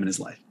mattered to him in his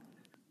life.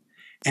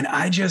 And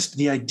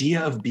the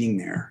idea of being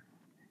there,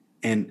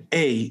 and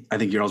A, I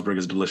think Jarlsberg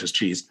is a delicious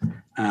cheese.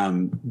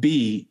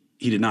 B,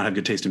 he did not have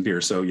good taste in beer.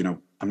 So,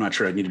 I'm not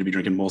sure I needed to be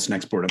drinking Molson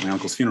Export at my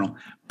uncle's funeral.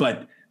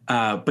 But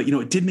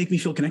it did make me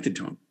feel connected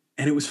to him.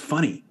 And it was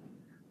funny,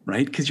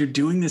 right? Because you're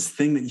doing this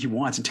thing that he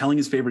wants and telling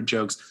his favorite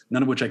jokes,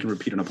 none of which I can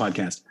repeat on a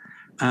podcast.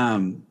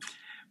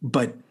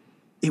 But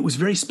it was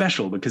very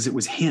special because it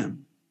was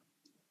him.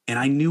 And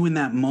I knew in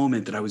that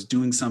moment that I was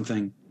doing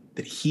something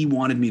that he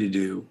wanted me to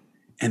do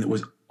and that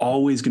was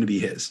always going to be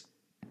his.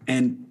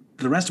 And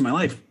for the rest of my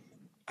life,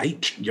 I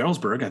eat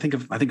Jarlsberg. I think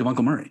of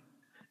Uncle Murray.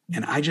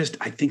 And I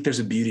think there's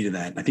a beauty to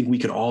that. I think we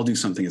could all do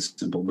something as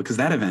simple because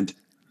that event,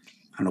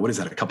 I don't know, what is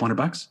that, a couple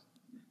 $100?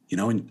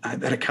 And I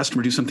had a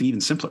customer do something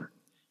even simpler.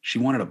 She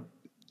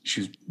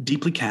was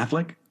deeply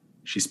Catholic.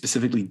 She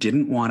specifically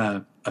didn't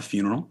want a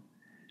funeral.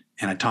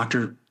 And I talked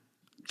her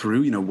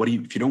through,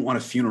 if you don't want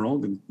a funeral,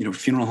 then,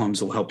 funeral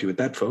homes will help you with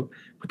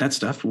that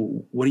stuff.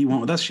 Well, what do you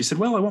want with us? She said,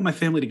 well, I want my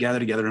family to gather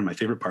together in my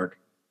favorite park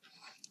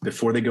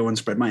before they go and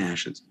spread my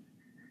ashes.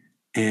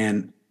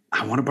 And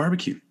I want a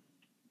barbecue.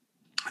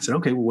 I said,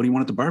 okay, well, what do you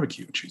want at the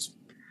barbecue? And she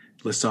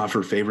lists off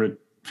her favorite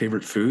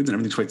foods and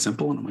everything's quite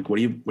simple. And I'm like, what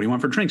do you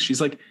want for drinks?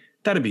 She's like,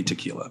 that'd be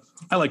tequila.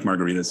 I like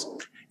margaritas.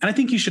 And I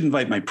think you should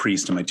invite my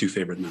priest and my two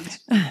favorite nuns.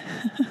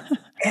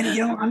 And,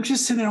 I'm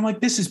just sitting there. I'm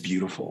like, this is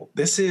beautiful.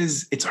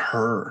 It's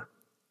her.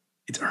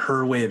 It's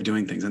her way of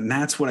doing things. And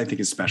that's what I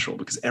think is special,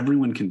 because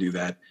everyone can do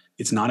that.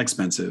 It's not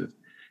expensive,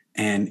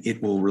 and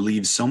it will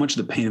relieve so much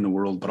of the pain in the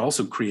world, but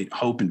also create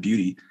hope and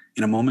beauty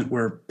in a moment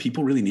where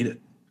people really need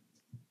it.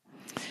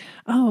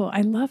 Oh,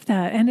 I love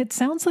that. And it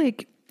sounds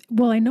like,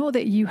 well, I know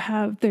that you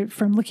have,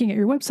 from looking at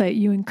your website,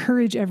 you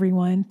encourage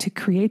everyone to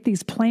create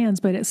these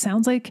plans, but it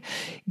sounds like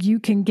you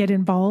can get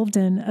involved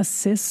and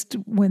assist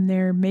when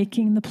they're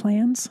making the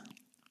plans.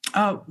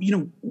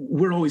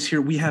 We're always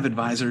here. We have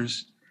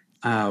advisors.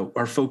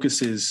 Our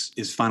focus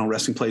is final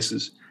resting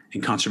places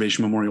and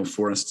conservation memorial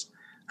forests.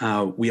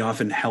 We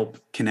often help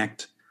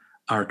connect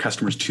our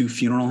customers to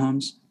funeral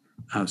homes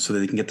so that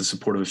they can get the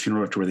support of a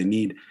funeral director where they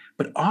need.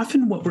 But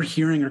often what we're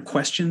hearing are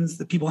questions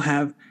that people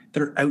have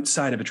that are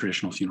outside of a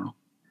traditional funeral,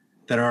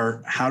 that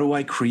are, how do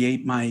I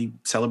create my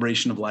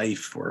celebration of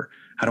life, or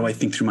how do I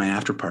think through my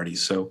after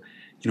parties? So,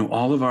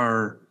 all of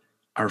our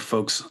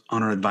folks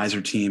on our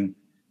advisor team,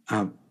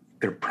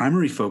 their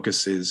primary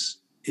focus is,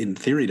 in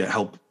theory, to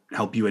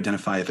help you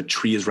identify if a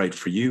tree is right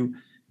for you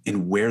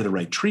and where the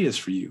right tree is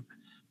for you.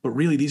 But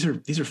really, these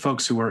are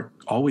folks who are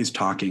always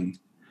talking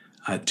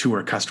to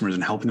our customers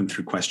and helping them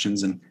through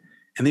questions, and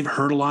they've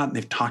heard a lot and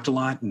they've talked a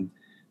lot, and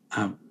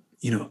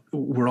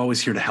we're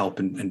always here to help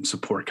and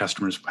support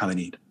customers how they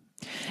need.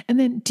 And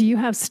then, do you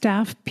have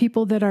staff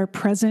people that are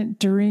present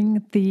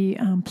during the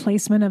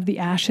placement of the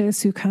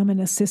ashes who come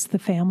and assist the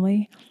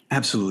family?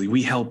 Absolutely.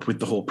 We help with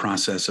the whole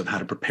process of how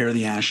to prepare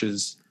the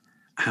ashes,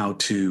 how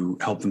to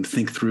help them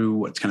think through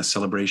what kind of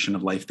celebration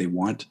of life they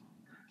want.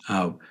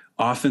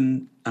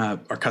 Often,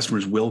 our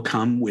customers will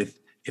come with,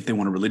 if they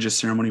want a religious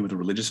ceremony with a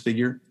religious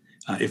figure.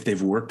 If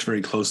they've worked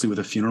very closely with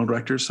a funeral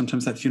director,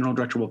 sometimes that funeral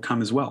director will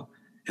come as well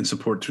and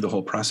support through the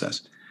whole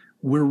process.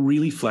 We're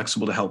really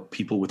flexible to help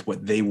people with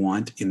what they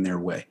want in their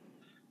way.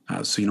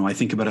 So, I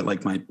think about it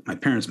like my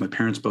parents. My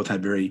parents both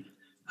had very,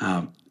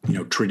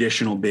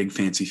 traditional, big,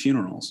 fancy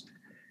funerals.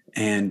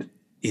 And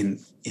in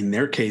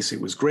their case,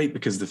 it was great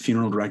because the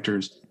funeral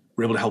directors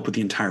were able to help with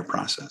the entire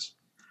process.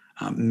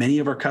 Many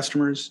of our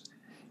customers,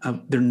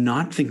 they're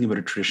not thinking about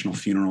a traditional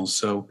funeral,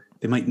 so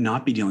they might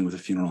not be dealing with a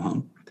funeral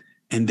home.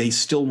 And they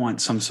still want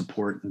some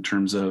support in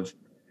terms of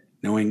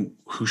knowing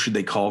who should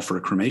they call for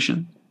a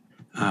cremation,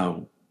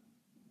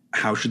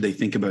 how should they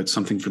think about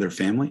something for their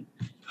family.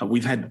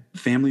 We've had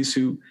families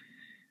who,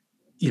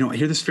 I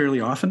hear this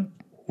fairly often,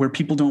 where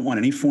people don't want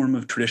any form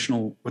of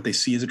traditional, what they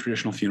see as a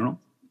traditional funeral.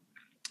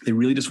 They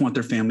really just want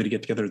their family to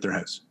get together at their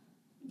house.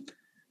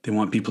 They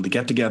want people to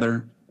get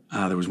together.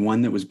 There was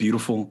one that was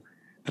beautiful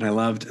that I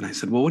loved. And I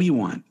said, well, what do you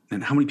want?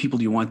 And how many people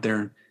do you want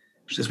there?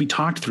 As we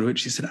talked through it,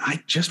 she said,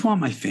 I just want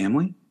my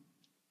family.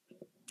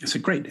 I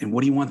said, great. And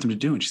what do you want them to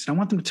do? And she said, I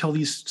want them to tell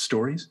these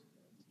stories.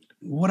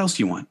 What else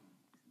do you want?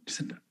 She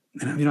said,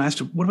 and I asked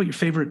her, what about your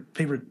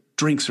favorite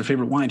drinks or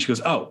favorite wine? She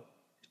goes, oh,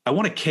 I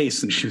want a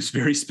case. And she was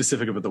very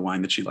specific about the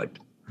wine that she liked.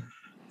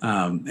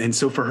 And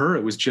so for her,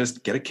 it was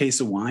just get a case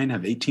of wine,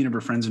 have 18 of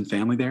her friends and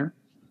family there,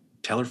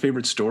 tell her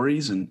favorite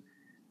stories,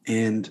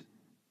 and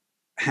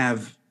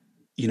have,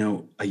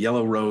 a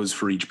yellow rose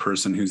for each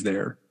person who's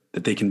there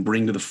that they can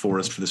bring to the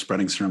forest for the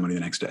spreading ceremony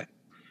the next day.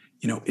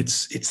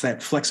 It's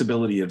that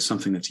flexibility of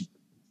something that's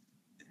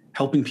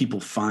helping people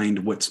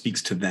find what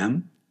speaks to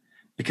them,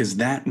 because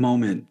that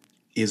moment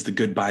is the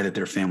goodbye that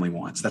their family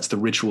wants. That's the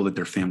ritual that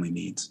their family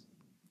needs.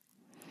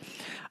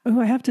 Oh,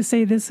 I have to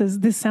say this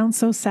sounds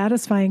so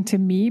satisfying to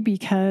me,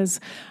 because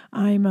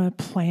I'm a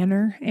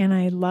planner and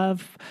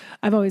I've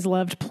always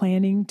loved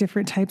planning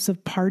different types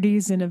of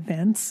parties and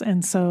events.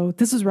 And so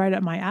this is right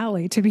up my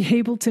alley, to be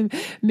able to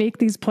make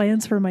these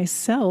plans for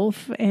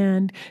myself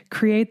and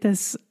create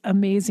this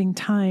amazing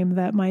time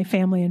that my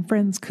family and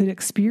friends could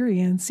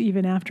experience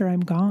even after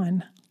I'm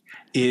gone.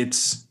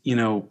 It's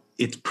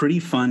pretty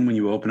fun when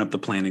you open up the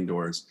planning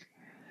doors,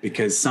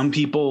 because some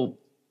people,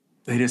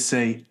 they just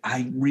say,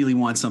 I really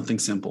want something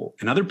simple.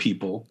 And other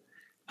people,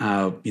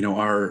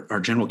 our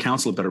general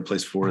counsel at Better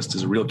Place Forest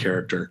is a real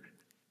character,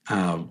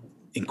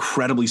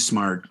 incredibly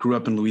smart, grew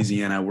up in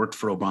Louisiana, worked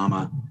for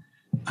Obama,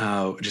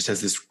 just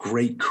has this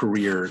great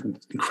career,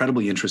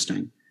 incredibly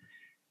interesting.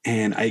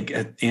 And I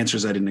get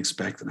answers I didn't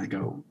expect. And I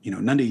go,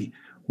 Nundy,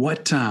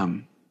 what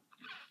do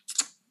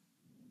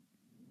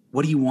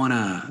you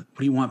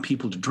want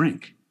people to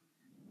drink?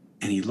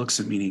 And he looks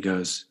at me and he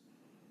goes,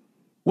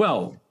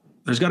 well,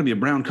 there's got to be a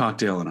brown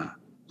cocktail and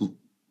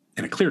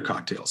a clear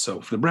cocktail. So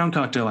for the brown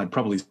cocktail, I'd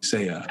probably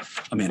say a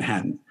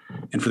Manhattan.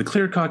 And for the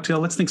clear cocktail,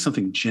 let's think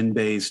something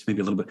gin-based,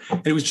 maybe a little bit.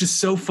 And it was just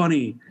so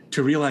funny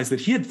to realize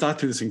that he had thought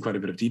through this in quite a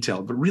bit of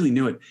detail, but really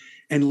knew it.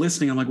 And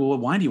listening, I'm like, well, what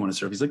wine do you want to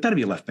serve? He's like, that'd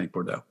be a left bank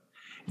Bordeaux.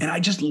 And I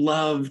just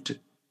loved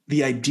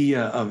the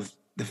idea of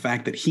the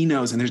fact that he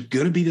knows, and there's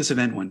going to be this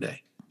event one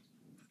day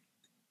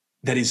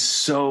that is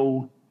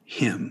so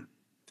him.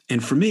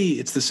 And for me,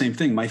 it's the same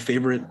thing. My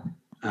favorite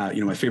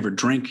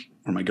drink,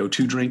 or my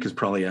go-to drink, is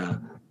probably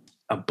a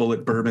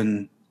bullet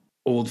bourbon,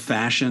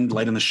 old-fashioned,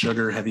 light on the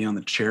sugar, heavy on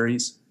the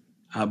cherries.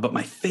 But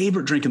my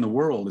favorite drink in the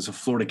world is a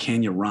Florida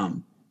Canyon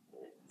rum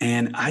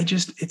And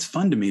it's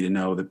fun to me to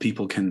know that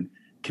people can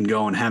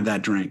go and have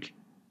that drink.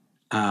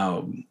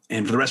 And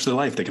for the rest of their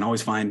life, they can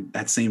always find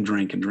that same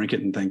drink and drink it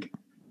and think,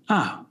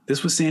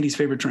 this was Sandy's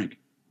favorite drink.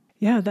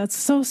 Yeah, that's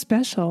so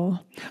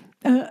special.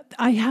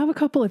 I have a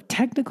couple of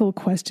technical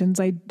questions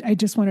I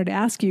just wanted to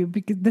ask you,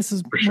 because this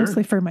is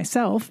mostly for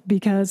myself,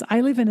 because I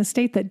live in a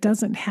state that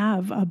doesn't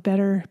have a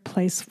Better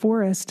Place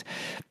forest.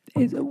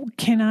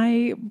 Can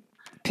I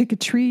pick a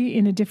tree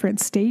in a different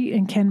state,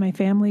 and can my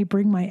family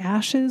bring my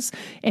ashes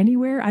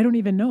anywhere? I don't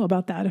even know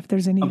about that, if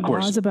there's any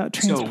laws about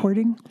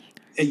transporting.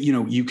 So,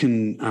 you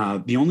can,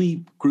 the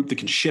only group that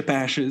can ship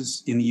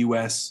ashes in the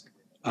U.S.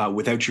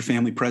 Without your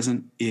family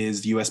present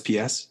is the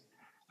USPS.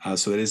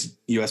 So that is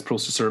U.S.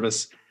 Postal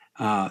Service.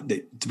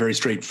 It's very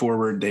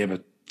straightforward. They have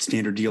a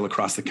standard deal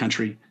across the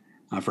country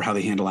for how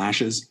they handle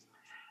ashes.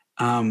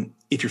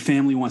 If your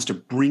family wants to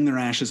bring their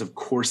ashes, of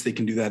course they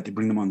can do that. They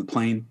bring them on the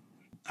plane.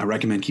 I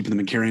recommend keeping them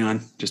in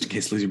carry-on just in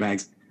case you lose your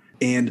bags.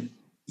 And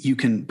you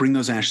can bring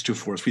those ashes to a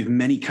forest. We have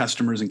many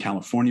customers in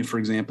California, for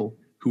example,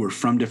 who are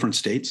from different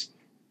states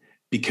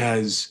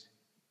because,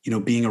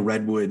 being a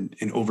redwood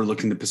and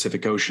overlooking the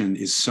Pacific Ocean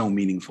is so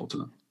meaningful to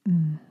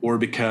them. Or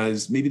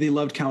because maybe they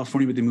loved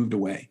California, but they moved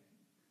away.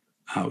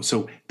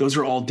 So those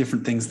are all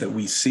different things that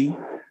we see.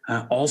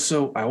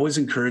 Also, I always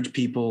encourage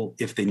people,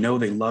 if they know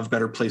they love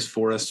Better Place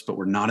forests, but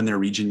we're not in their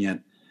region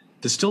yet,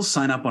 to still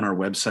sign up on our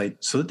website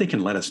so that they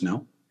can let us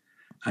know.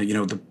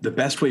 The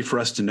best way for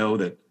us to know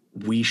that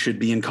we should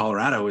be in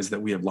Colorado is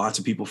that we have lots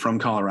of people from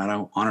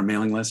Colorado on our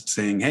mailing list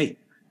saying, hey,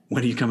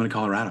 when are you coming to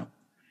Colorado?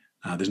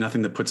 There's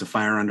nothing that puts a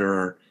fire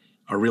under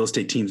our real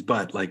estate team's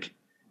butt, like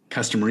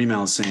customer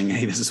emails saying,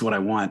 hey, this is what I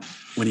want.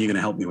 When are you going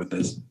to help me with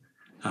this?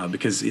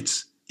 Because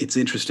it's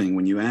interesting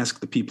when you ask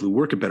the people who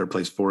work at Better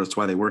Place Forests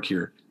why they work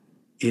here.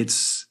 It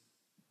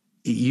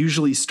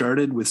usually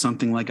started with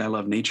something like, I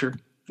love nature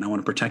and I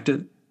want to protect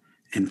it.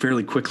 And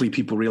fairly quickly,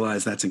 people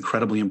realize that's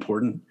incredibly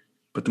important.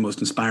 But the most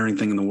inspiring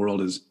thing in the world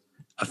is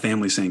a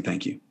family saying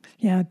thank you.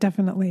 Yeah,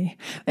 definitely.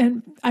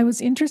 And I was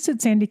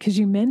interested, Sandy, because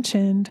you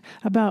mentioned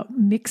about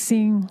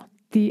mixing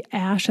the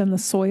ash and the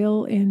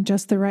soil in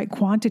just the right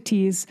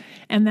quantities.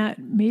 And that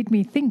made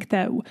me think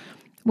that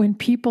when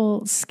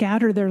people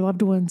scatter their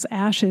loved ones'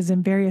 ashes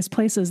in various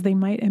places, they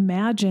might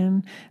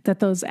imagine that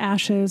those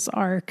ashes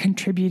are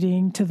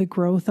contributing to the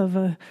growth of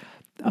a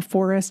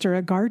forest or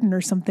a garden or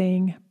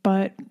something,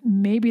 but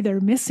maybe they're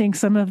missing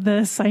some of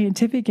the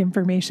scientific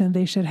information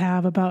they should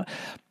have about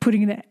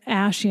putting the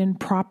ash in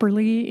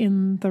properly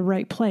in the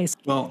right place.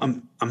 Well,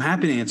 I'm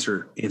happy to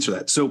answer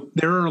that. So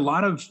there are a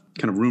lot of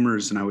kind of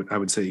rumors, and I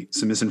would say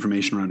some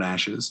misinformation around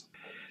ashes.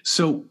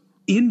 So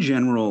in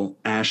general,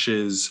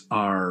 ashes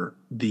are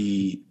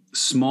the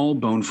small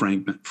bone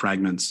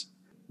fragments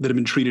that have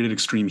been treated at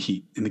extreme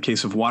heat. In the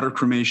case of water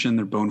cremation,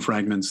 they're bone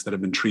fragments that have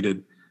been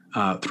treated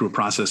through a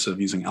process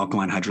of using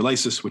alkaline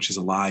hydrolysis, which is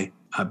a lye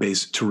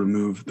base, to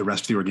remove the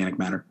rest of the organic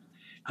matter.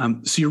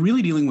 So you're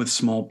really dealing with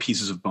small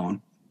pieces of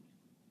bone.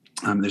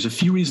 There's a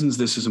few reasons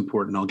this is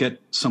important. I'll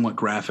get somewhat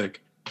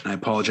graphic, and I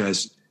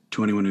apologize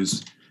to anyone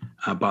who's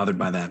bothered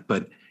by that.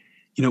 But,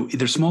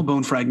 they're small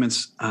bone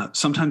fragments.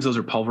 Sometimes those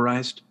are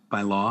pulverized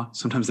by law.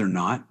 Sometimes they're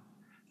not.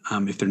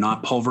 If they're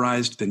not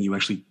pulverized, then you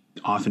actually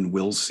often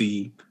will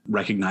see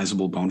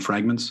recognizable bone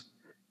fragments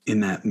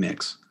in that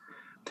mix.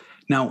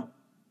 Now,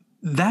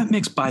 that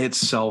mix by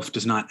itself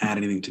does not add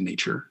anything to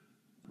nature.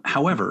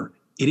 However,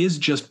 it is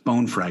just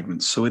bone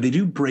fragments. So they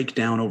do break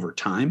down over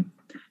time.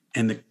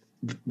 And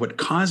what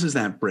causes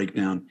that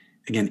breakdown,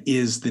 again,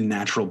 is the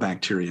natural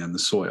bacteria in the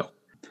soil.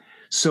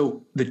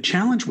 So the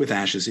challenge with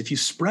ashes, if you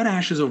spread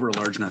ashes over a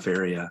large enough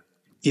area,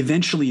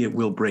 eventually it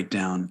will break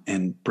down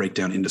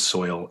into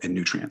soil and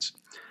nutrients.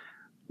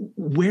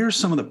 Where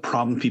some of the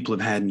problem people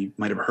have had, and you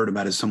might have heard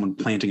about, is someone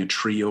planting a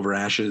tree over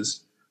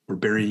ashes or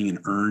burying an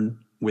urn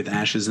with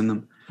ashes in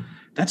them.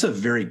 That's a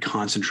very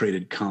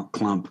concentrated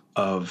clump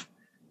of,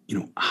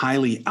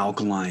 highly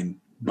alkaline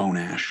bone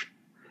ash.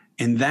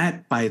 And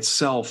that by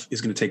itself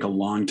is going to take a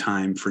long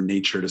time for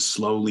nature to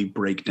slowly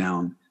break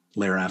down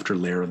layer after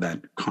layer of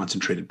that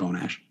concentrated bone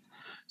ash.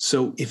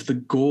 So if the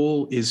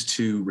goal is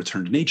to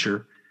return to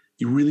nature,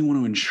 you really want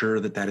to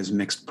ensure that that is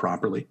mixed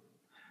properly.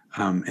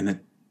 And that,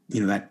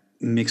 that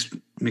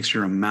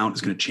mixture amount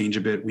is going to change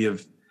a bit. We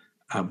have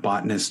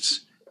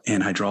botanists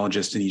and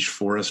hydrologists in each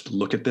forest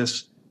look at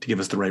this to give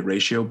us the right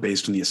ratio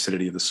based on the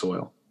acidity of the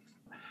soil,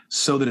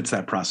 so that it's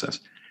that process.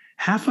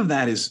 Half of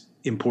that is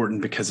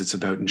important because it's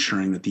about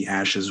ensuring that the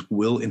ashes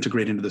will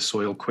integrate into the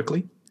soil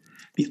quickly.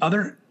 The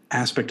other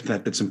aspect of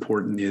that that's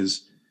important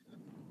is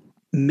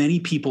many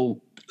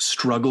people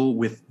struggle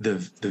with the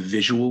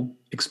visual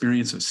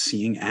experience of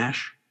seeing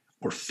ash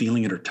or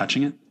feeling it or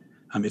touching it.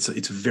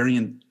 It's a very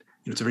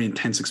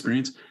intense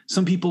experience.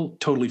 Some people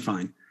totally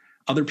fine.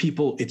 Other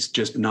people, it's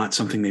just not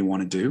something they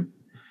want to do.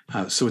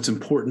 So it's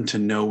important to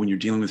know when you're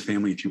dealing with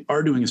family, if you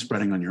are doing a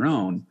spreading on your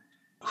own,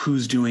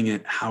 who's doing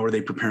it, how are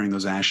they preparing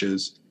those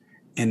ashes?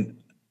 And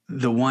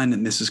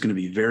and this is going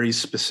to be very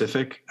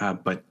specific,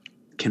 but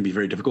can be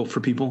very difficult for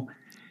people.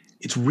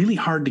 it's really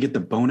hard to get the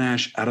bone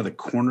ash out of the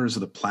corners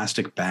of the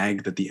plastic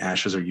bag that the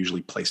ashes are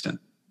usually placed in.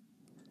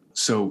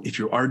 So if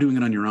you are doing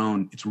it on your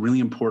own, it's really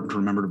important to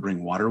remember to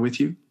bring water with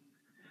you,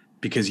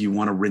 because you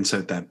want to rinse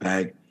out that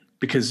bag.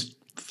 Because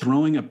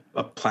throwing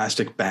a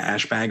plastic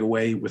ash bag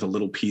away with a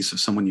little piece of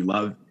someone you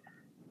love,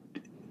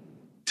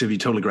 to be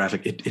totally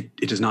graphic,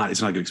 it's not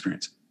a good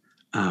experience.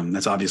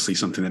 That's obviously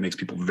something that makes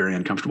people very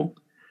uncomfortable.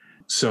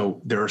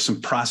 So there are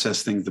some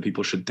process things that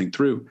people should think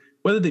through.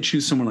 Whether they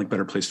choose someone like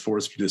Better Place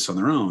Forest to do this on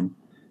their own,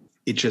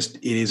 it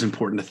is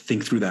important to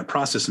think through that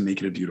process and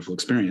make it a beautiful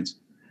experience.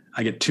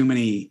 I get too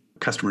many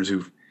customers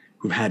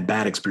who've had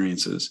bad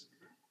experiences.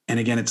 And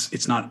again,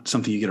 it's not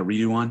something you get a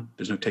redo on.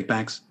 There's no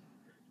takebacks.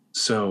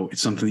 So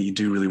it's something that you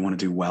do really want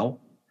to do well.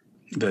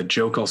 The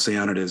joke I'll say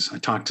on it is, I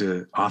talk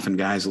to often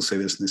guys will say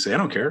this and they say, I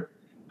don't care.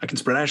 I can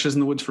spread ashes in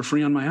the woods for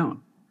free on my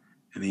own.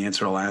 And the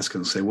answer I'll ask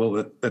and say,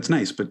 well, that's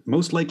nice, but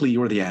most likely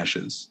you're the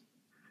ashes.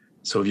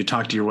 So if you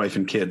talk to your wife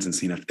and kids and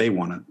see if they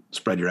want to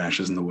spread your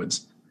ashes in the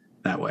woods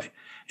that way.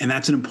 And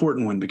that's an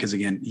important one, because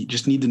again, you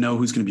just need to know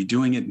who's going to be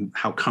doing it and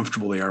how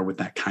comfortable they are with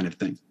that kind of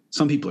thing.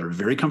 Some people are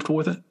very comfortable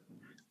with it.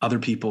 Other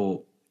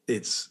people,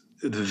 it's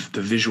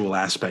the visual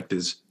aspect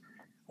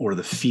or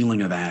the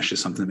feeling of ash is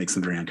something that makes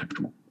them very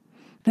uncomfortable.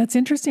 That's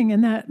interesting.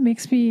 And that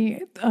makes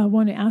me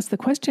want to ask the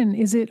question,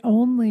 is it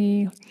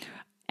only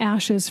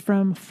ashes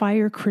from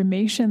fire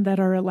cremation that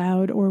are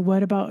allowed, or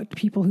what about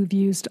people who've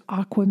used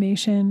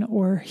aquamation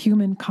or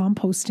human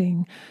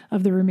composting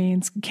of the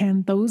remains?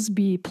 Can those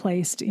be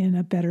placed in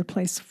a Better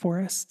Place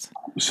forest?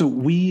 So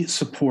we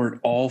support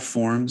all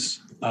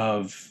forms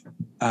of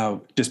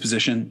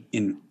disposition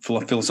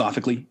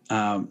philosophically.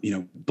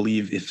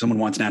 Believe if someone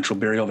wants natural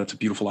burial, that's a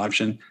beautiful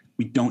option.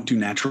 We don't do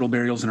natural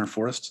burials in our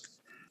forests.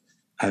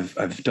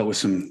 I've dealt with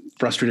some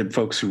frustrated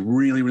folks who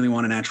really, really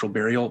want a natural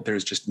burial.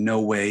 There's just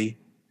no way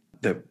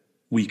that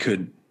we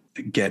could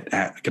get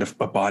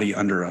a body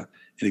under an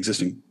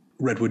existing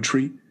redwood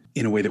tree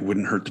in a way that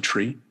wouldn't hurt the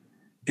tree,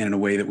 and in a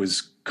way that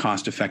was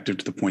cost effective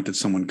to the point that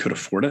someone could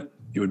afford it.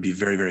 It would be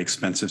very, very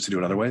expensive to do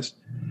it otherwise.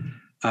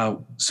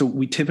 So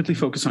we typically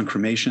focus on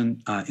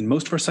cremation. In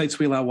most of our sites,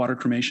 we allow water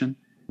cremation.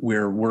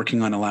 We're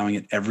working on allowing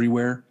it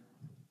everywhere.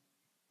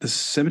 The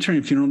cemetery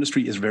and funeral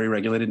industry is very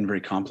regulated and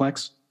very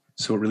complex.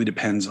 So it really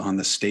depends on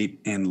the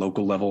state and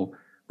local level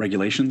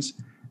regulations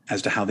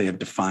as to how they have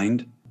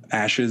defined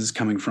ashes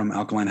coming from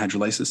alkaline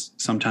hydrolysis.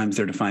 Sometimes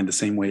they're defined the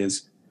same way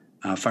as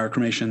fire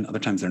cremation. Other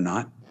times they're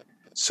not.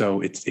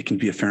 So it can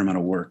be a fair amount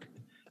of work,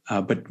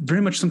 but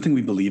very much something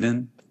we believe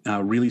in.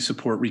 Really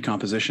support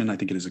recomposition. I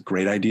think it is a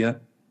great idea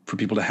for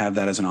people to have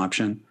that as an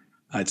option.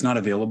 It's not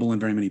available in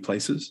very many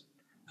places,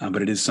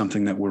 but it is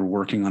something that we're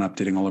working on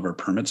updating all of our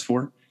permits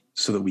for,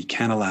 so that we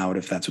can allow it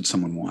if that's what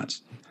someone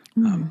wants.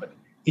 But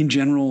in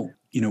general,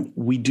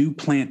 we do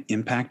plant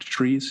impact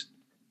trees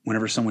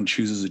whenever someone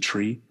chooses a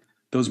tree.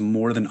 Those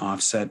more than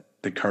offset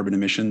the carbon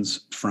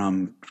emissions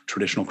from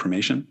traditional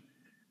cremation.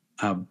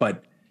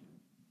 But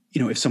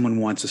if someone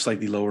wants a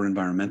slightly lower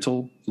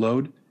environmental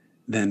load,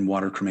 then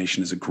water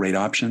cremation is a great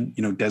option.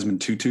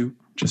 Desmond Tutu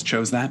just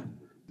chose that.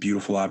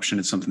 Beautiful option.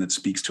 It's something that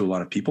speaks to a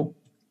lot of people.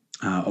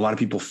 A lot of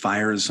people,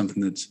 fire is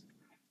something that's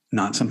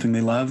not something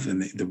they love,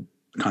 and the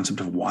concept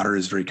of water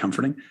is very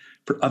comforting.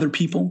 For other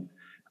people,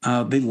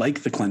 they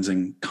like the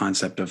cleansing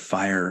concept of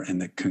fire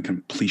and the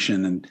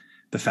completion and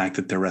the fact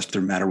that the rest of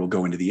their matter will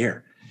go into the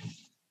air.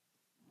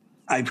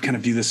 I kind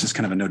of view this as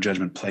kind of a no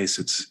judgment place.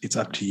 It's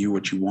up to you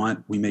what you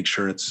want. We make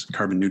sure it's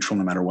carbon neutral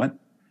no matter what,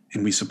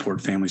 and we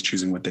support families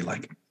choosing what they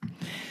like.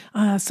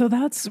 So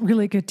that's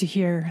really good to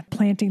hear,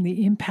 planting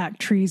the impact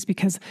trees,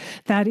 because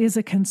that is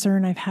a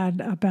concern I've had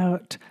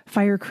about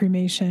fire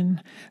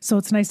cremation. So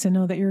it's nice to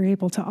know that you're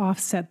able to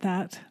offset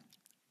that.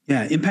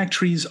 Yeah, impact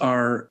trees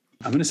are,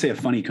 I'm going to say a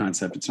funny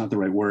concept. It's not the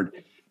right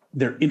word.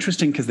 They're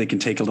interesting because they can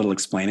take a little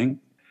explaining.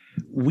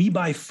 We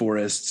buy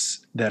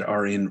forests that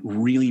are in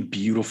really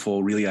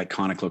beautiful, really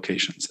iconic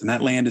locations. And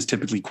that land is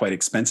typically quite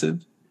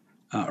expensive.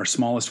 Our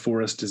smallest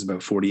forest is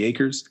about 40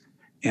 acres,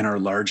 and our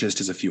largest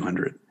is a few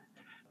hundred.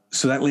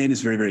 So that land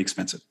is very, very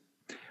expensive.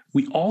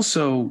 We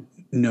also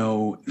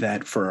know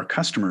that for our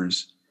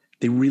customers,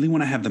 they really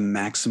want to have the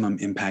maximum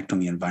impact on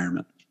the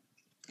environment.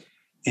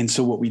 And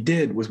so what we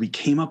did was we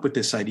came up with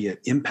this idea of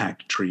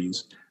impact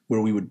trees,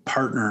 where we would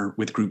partner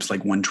with groups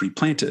like One Tree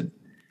Planted,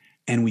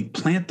 and we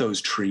plant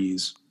those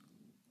trees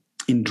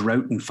in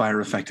drought and fire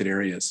affected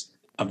areas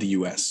of the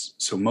US.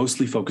 So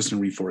mostly focused on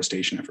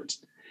reforestation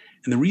efforts.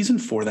 And the reason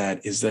for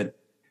that is that,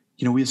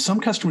 we have some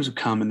customers who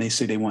come and they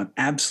say they want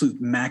absolute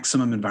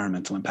maximum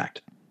environmental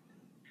impact.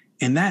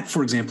 And that,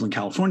 for example, in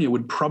California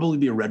would probably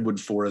be a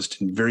redwood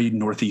forest in very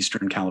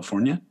northeastern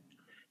California.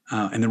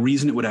 And the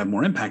reason it would have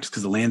more impact is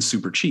because the land's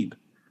super cheap.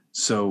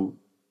 So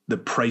the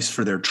price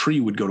for their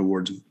tree would go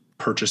towards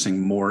purchasing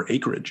more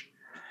acreage.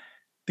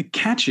 The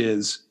catch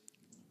is,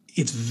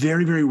 it's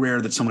very, very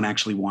rare that someone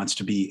actually wants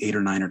to be 8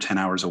 or 9 or 10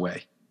 hours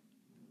away.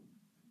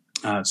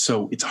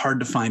 So it's hard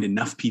to find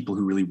enough people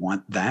who really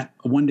want that.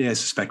 One day I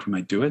suspect we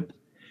might do it,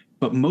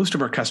 but most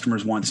of our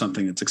customers want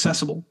something that's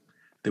accessible.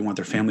 They want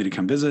their family to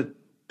come visit.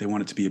 They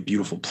want it to be a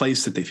beautiful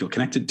place that they feel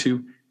connected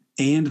to,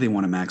 and they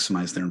want to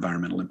maximize their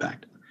environmental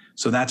impact.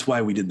 So that's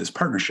why we did this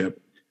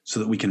partnership, so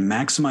that we can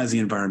maximize the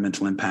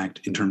environmental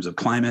impact in terms of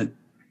climate,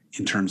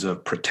 in terms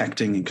of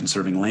protecting and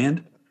conserving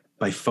land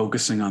by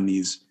focusing on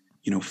these,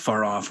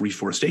 far off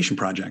reforestation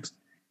projects.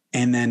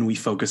 And then we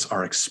focus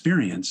our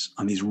experience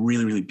on these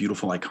really, really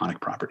beautiful,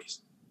 iconic properties.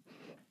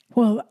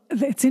 Well,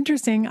 it's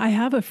interesting. I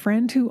have a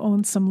friend who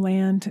owns some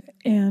land,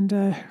 and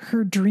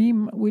her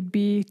dream would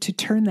be to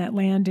turn that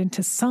land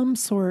into some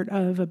sort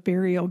of a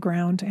burial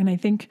ground. And I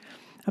think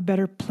a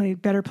better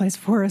place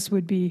for us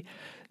would be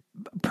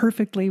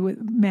perfectly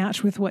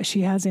match with what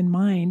she has in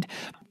mind.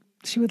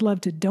 She would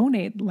love to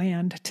donate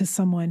land to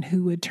someone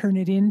who would turn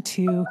it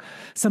into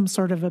some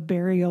sort of a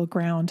burial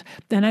ground.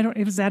 And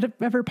is that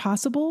ever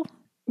possible?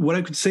 What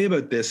I could say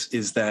about this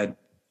is that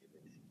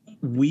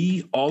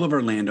all of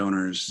our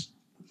landowners,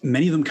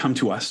 many of them come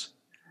to us.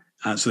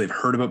 So they've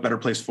heard about Better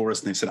Place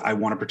Forest and they've said, I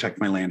want to protect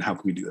my land. How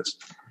can we do this?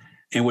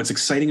 And what's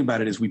exciting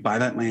about it is we buy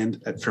that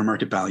land at fair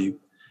market value,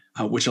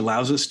 which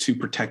allows us to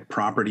protect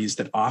properties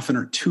that often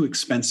are too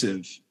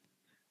expensive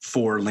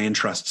for land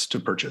trusts to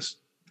purchase.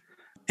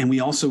 And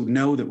we also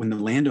know that when the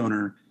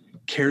landowner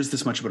cares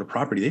this much about a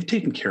property, they've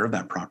taken care of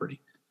that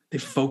property.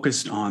 They've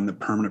focused on the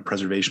permanent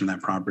preservation of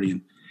that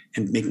property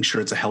and making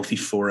sure it's a healthy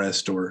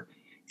forest or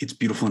it's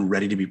beautiful and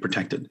ready to be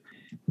protected.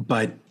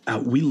 But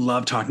we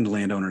love talking to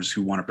landowners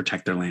who want to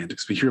protect their land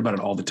because we hear about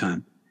it all the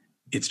time.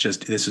 It's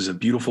just, this is a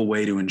beautiful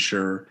way to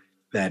ensure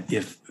that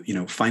if,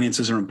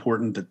 finances are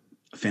important, that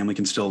a family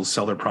can still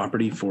sell their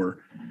property for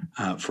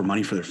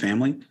money for their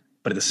family,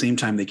 but at the same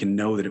time, they can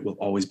know that it will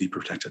always be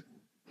protected.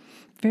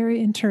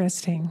 Very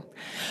interesting.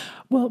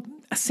 Well,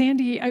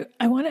 Sandy,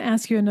 I want to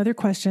ask you another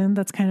question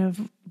that's kind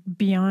of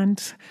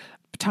beyond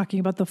talking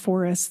about the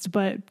forests,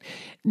 but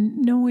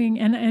knowing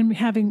and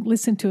having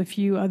listened to a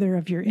few other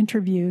of your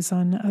interviews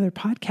on other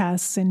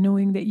podcasts and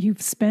knowing that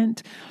you've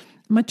spent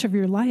much of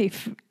your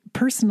life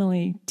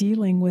personally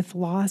dealing with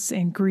loss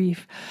and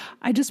grief,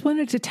 I just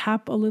wanted to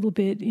tap a little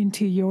bit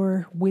into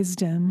your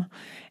wisdom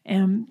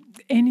and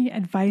any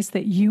advice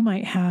that you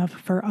might have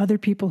for other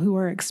people who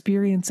are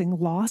experiencing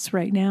loss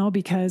right now,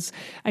 because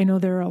I know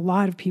there are a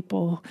lot of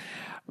people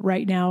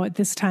right now at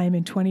this time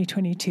in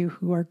 2022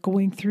 who are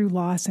going through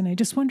loss. And I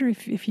just wonder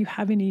if you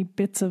have any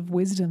bits of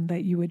wisdom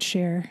that you would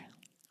share.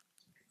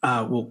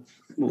 Well,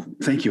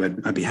 thank you.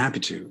 I'd be happy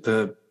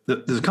to.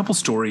 There's a couple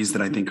stories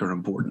that I think are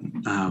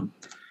important.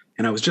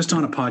 And I was just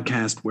on a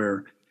podcast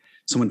where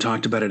someone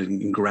talked about it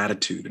in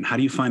gratitude and how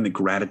do you find the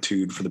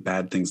gratitude for the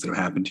bad things that have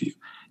happened to you?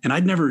 And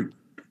I'd never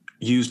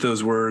used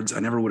those words. I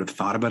never would have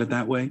thought about it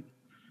that way.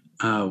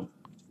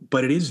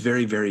 But it is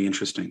very, very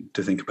interesting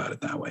to think about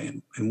it that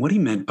way. And what he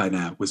meant by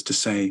that was to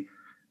say,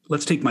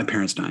 let's take my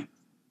parents dying.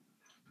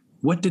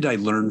 What did I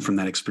learn from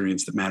that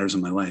experience that matters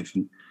in my life?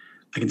 And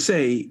I can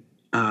say,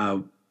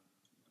 I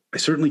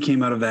certainly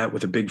came out of that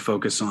with a big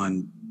focus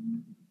on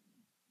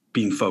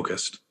being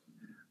focused,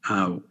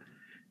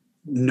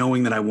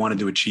 knowing that I wanted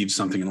to achieve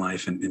something in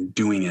life and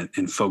doing it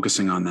and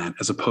focusing on that,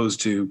 as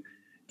opposed to,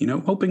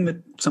 hoping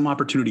that some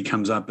opportunity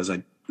comes up as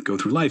I go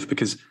through life.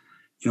 Because,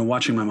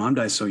 watching my mom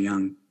die so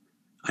young,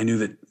 I knew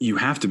that you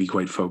have to be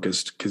quite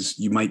focused because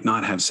you might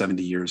not have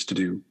 70 years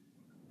to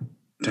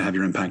have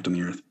your impact on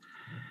the earth.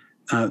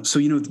 So,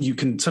 you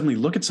can suddenly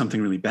look at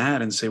something really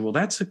bad and say, well,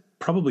 that's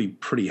probably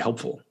pretty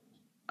helpful,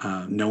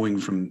 knowing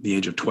from the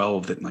age of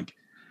 12 that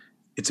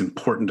it's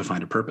important to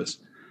find a purpose.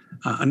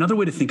 Another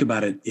way to think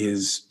about it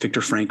is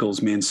Viktor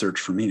Frankl's Man's Search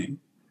for Meaning.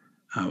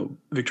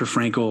 Viktor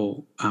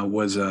Frankl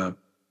was a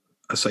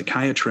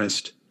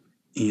psychiatrist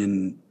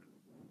in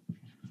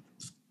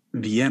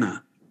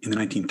Vienna in the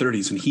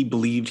 1930s, and he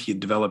believed he had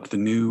developed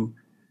the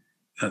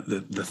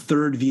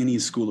third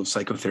Viennese school of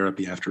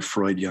psychotherapy after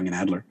Freud, Jung, and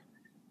Adler.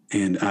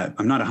 And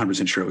I'm not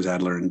 100% sure it was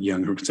Adler and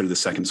Jung who were considered the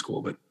second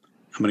school, but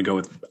I'm going to go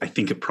with, I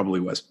think it probably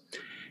was.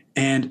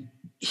 And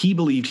he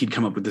believed he'd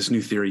come up with this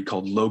new theory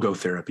called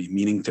logotherapy,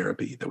 meaning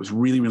therapy, that was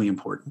really, really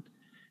important.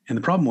 And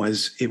the problem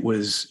was it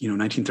was,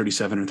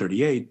 1937 or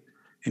 38,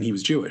 and he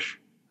was Jewish.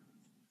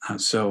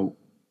 So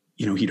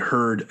he'd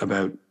heard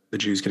about the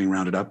Jews getting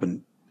rounded up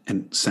and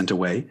sent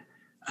away.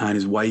 And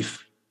his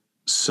wife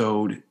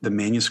sewed the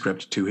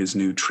manuscript to his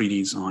new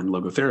treatise on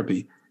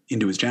logotherapy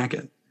into his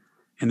jacket.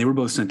 And they were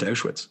both sent to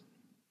Auschwitz.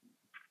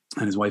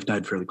 And his wife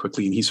died fairly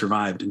quickly, and he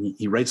survived. And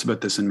he writes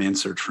about this in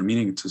Man's Search for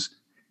Meaning. It's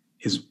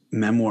his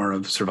memoir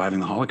of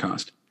surviving the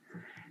Holocaust.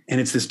 And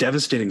it's this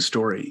devastating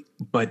story,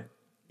 but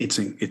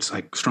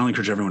I strongly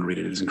encourage everyone to read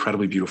it. It is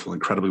incredibly beautiful,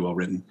 incredibly well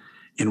written,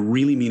 and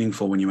really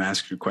meaningful when you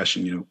ask your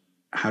question,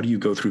 how do you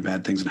go through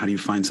bad things and how do you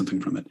find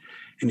something from it?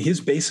 And his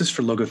basis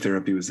for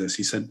logotherapy was this.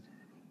 He said,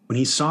 when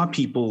he saw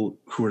people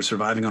who were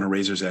surviving on a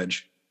razor's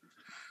edge,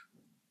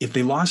 if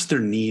they lost their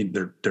need,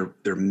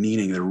 their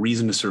meaning, their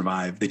reason to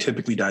survive, they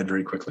typically died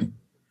very quickly.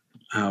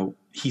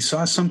 He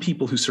saw some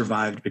people who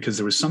survived because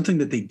there was something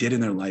that they did in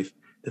their life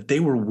that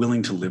they were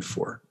willing to live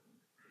for.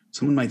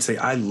 Someone might say,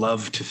 I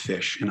love to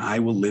fish and I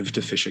will live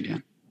to fish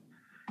again.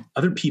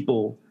 Other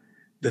people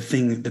the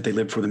thing that they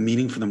lived for, the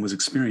meaning for them was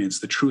experience,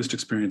 the truest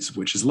experience of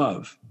which is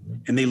love.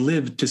 And they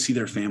lived to see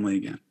their family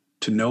again,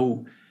 to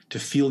know, to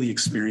feel the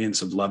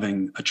experience of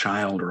loving a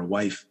child or a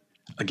wife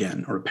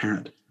again, or a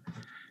parent.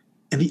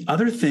 And the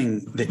other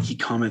thing that he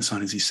comments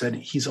on is he said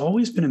he's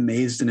always been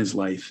amazed in his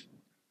life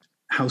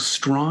how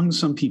strong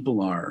some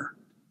people are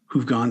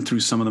who've gone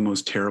through some of the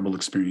most terrible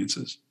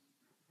experiences.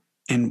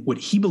 And what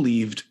he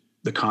believed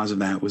the cause of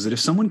that was that if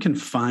someone can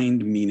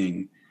find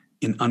meaning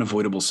in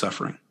unavoidable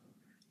suffering,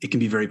 it can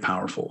be very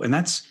powerful. And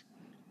that's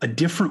a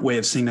different way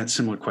of saying that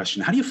similar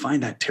question. How do you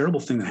find that terrible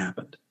thing that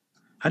happened?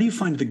 How do you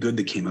find the good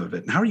that came out of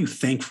it? And how are you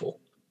thankful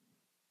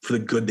for the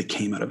good that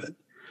came out of it?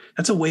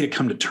 That's a way to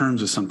come to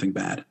terms with something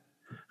bad.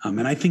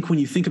 And I think when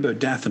you think about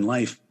death and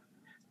life,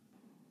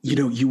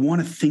 you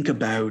want to think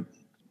about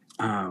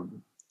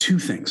two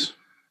things.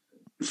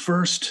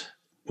 First,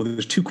 well,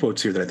 there's two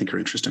quotes here that I think are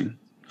interesting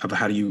about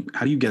how do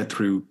you get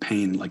through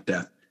pain like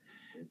death.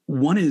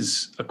 One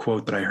is a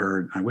quote that I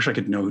heard. I wish I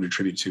could know who to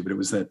attribute to, but it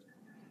was that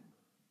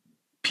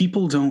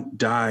people don't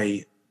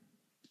die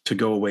to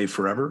go away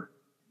forever.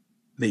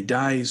 They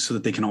die so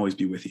that they can always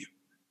be with you.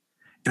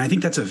 And I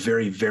think that's a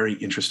very, very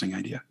interesting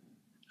idea.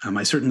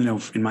 I certainly know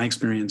in my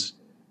experience,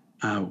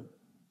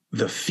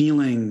 the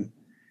feeling,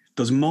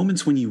 those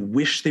moments when you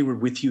wish they were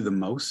with you the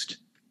most,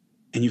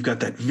 and you've got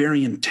that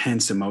very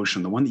intense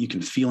emotion, the one that you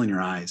can feel in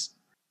your eyes.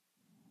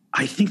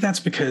 I think that's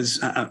because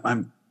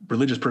I'm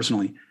religious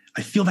personally.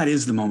 I feel that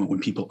is the moment when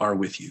people are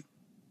with you.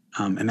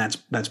 And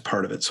that's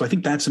part of it. So I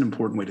think that's an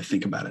important way to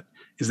think about it,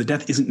 is that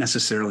death isn't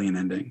necessarily an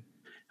ending.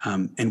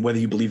 And whether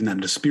you believe in that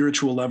at a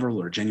spiritual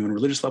level or a genuine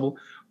religious level,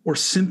 or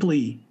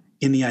simply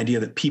in the idea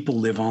that people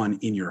live on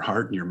in your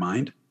heart and your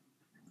mind,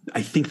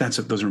 I think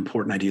those are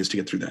important ideas to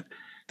get through that.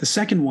 The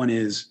second one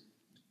is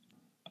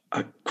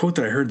a quote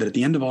that I heard, that at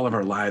the end of all of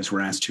our lives,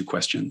 we're asked two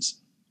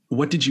questions.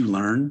 What did you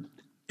learn,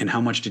 and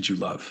how much did you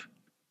love?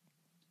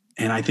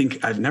 And I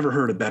think I've never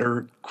heard a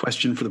better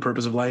question for the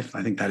purpose of life.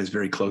 I think that is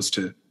very close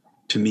to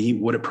me,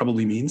 what it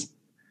probably means.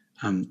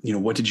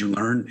 What did you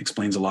learn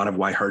explains a lot of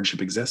why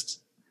hardship exists.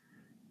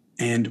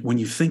 And when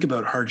you think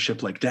about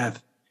hardship like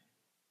death,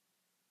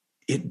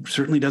 it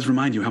certainly does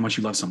remind you how much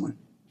you love someone.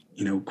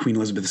 Queen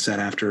Elizabeth said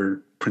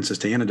after Princess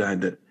Diana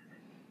died that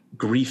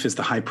grief is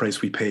the high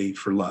price we pay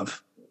for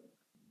love.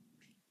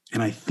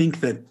 And I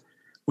think that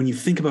when you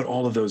think about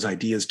all of those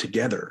ideas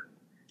together,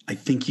 I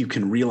think you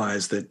can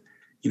realize that,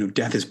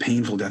 death is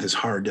painful, death is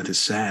hard, death is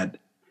sad,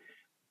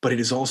 but it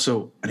is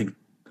also, I think,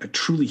 a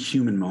truly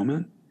human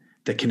moment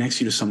that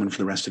connects you to someone for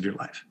the rest of your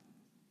life.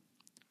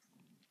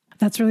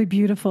 That's really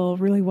beautiful.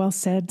 Really well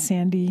said,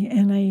 Sandy.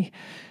 And I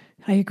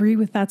agree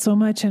with that so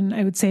much. And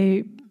I would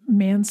say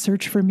Man's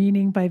Search for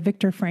Meaning by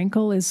Viktor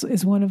Frankl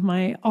is one of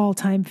my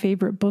all-time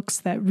favorite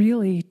books that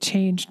really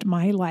changed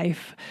my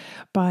life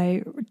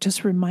by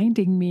just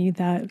reminding me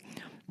that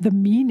the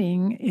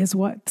meaning is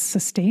what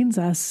sustains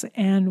us,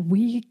 and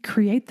we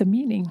create the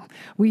meaning.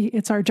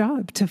 It's our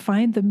job to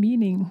find the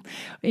meaning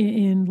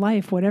in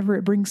life, whatever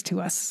it brings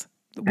to us.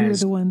 We're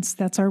the ones,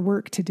 that's our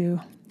work to do.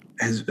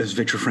 As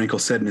Viktor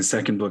Frankl said in his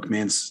second book,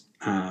 Man's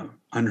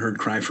Unheard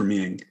Cry for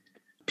Meaning,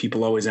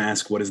 people always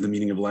ask, what is the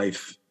meaning of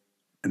life?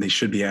 And they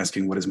should be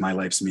asking, what is my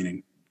life's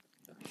meaning?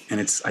 And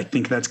I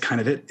think that's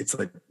kind of it. It's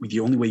like the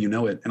only way you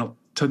know it. And I'll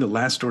tell you the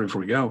last story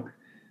before we go.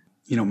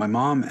 My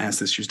mom asked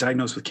this. She was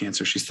diagnosed with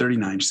cancer. She's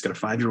 39. She's got a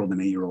 5-year-old and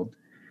an 8-year-old.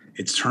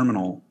 It's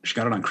terminal. She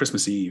got it on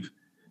Christmas Eve.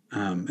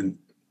 And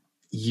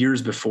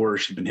years before,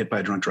 she'd been hit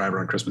by a drunk driver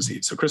on Christmas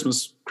Eve. So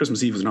Christmas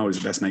Eve wasn't always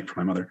the best night for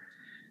my mother.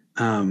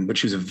 But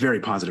she was a very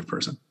positive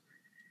person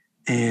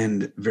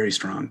and very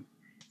strong.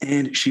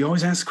 And she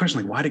always asked the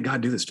question, why did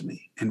God do this to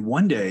me? And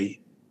one day,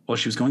 while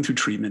she was going through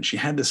treatment, she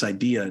had this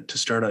idea to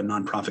start a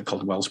nonprofit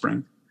called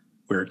Wellspring,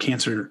 where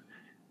cancer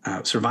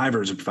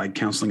survivors would provide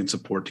counseling and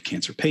support to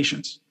cancer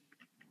patients.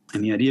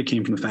 And the idea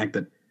came from the fact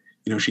that,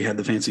 she had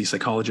the fancy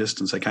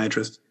psychologist and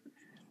psychiatrist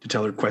to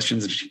tell her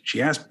questions. And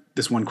she asked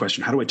this one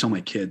question: how do I tell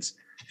my kids?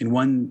 And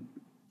one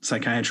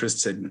psychiatrist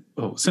said,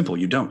 oh, simple,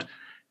 you don't.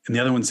 And the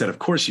other one said, of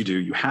course you do.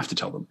 You have to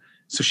tell them.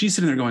 So she's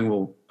sitting there going,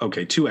 well,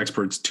 okay, two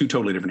experts, two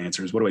totally different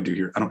answers. What do I do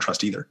here? I don't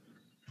trust either.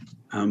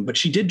 But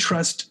she did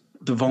trust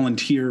the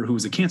volunteer who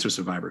was a cancer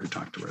survivor who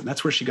talked to her. And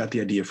that's where she got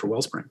the idea for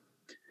Wellspring.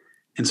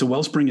 And so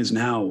Wellspring is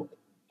now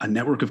a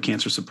network of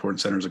cancer support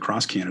centers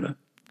across Canada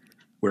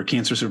where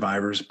cancer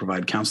survivors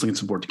provide counseling and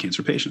support to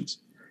cancer patients.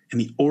 And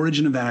the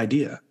origin of that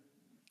idea,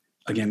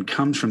 again,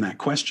 comes from that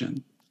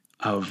question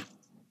of,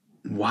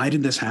 why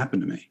did this happen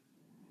to me?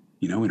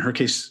 In her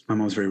case, my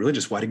mom was very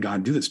religious. Why did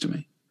God do this to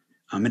me?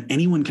 And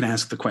anyone can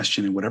ask the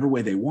question in whatever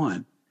way they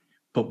want.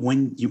 But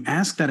when you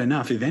ask that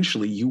enough,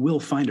 eventually you will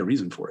find a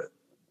reason for it.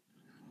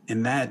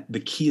 And the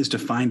key is to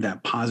find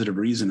that positive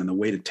reason and the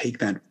way to take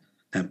that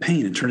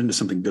pain and turn it into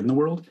something good in the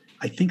world.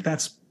 I think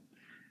that's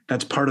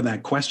part of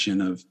that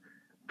question of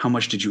how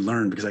much did you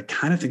learn? Because I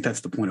kind of think that's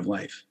the point of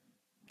life.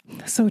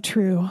 So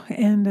true.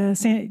 And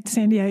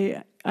Sandy,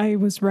 I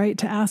was right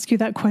to ask you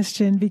that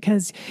question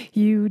because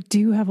you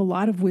do have a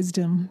lot of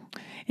wisdom,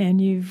 and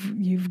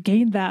you've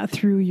gained that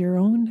through your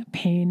own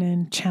pain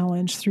and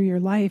challenge through your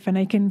life. And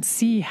I can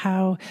see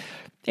how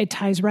it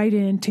ties right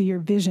into your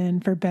vision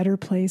for Better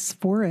Place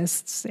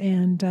Forests,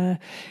 and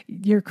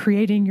you're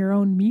creating your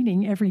own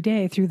meaning every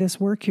day through this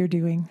work you're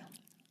doing.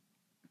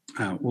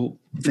 Well,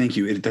 thank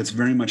you. That's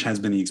very much has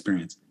been the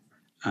experience.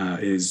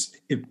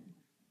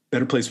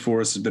 Better Place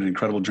Forests has been an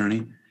incredible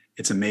journey.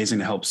 It's amazing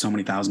to help so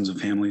many thousands of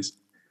families.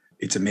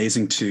 It's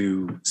amazing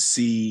to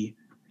see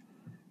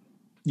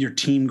your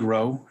team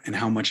grow and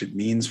how much it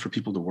means for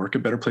people to work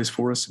at Better Place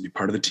Forests and be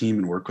part of the team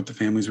and work with the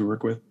families we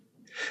work with.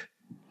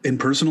 And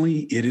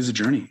personally, it is a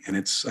journey. And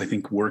it's, I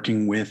think,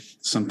 working with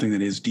something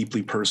that is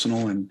deeply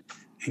personal and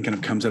kind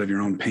of comes out of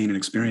your own pain and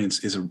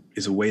experience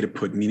is a way to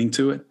put meaning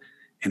to it,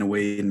 and a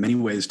way in many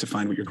ways to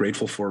find what you're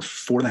grateful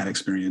for that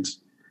experience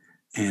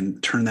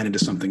and turn that into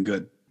something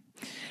good.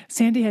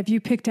 Sandy, have you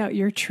picked out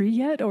your tree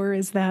yet, or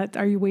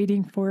are you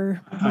waiting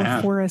for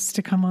more forests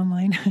to come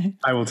online?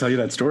 I will tell you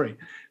that story.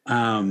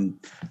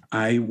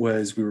 We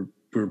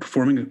were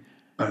performing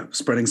a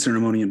spreading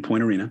ceremony in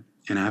Point Arena,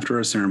 and after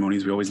our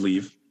ceremonies, we always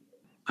leave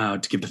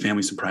to give the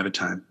family some private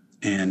time.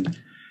 And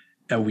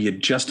we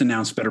had just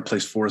announced Better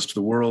Place Forest to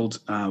the world.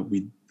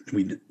 We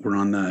were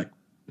on the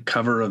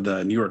cover of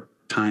the New York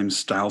Times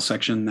style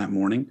section that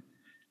morning.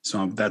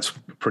 So that's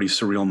a pretty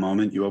surreal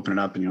moment. You open it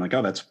up and you're like,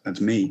 oh, that's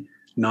me.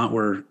 Not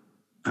where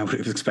I would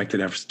have expected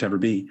to ever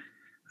be.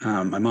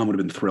 My mom would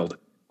have been thrilled.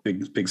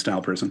 Big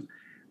style person.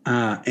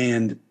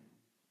 And,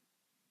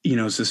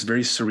 it's this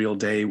very surreal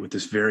day with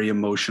this very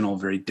emotional,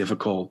 very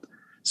difficult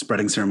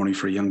spreading ceremony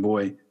for a young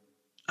boy,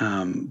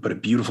 but a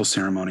beautiful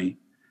ceremony.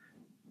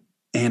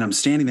 And I'm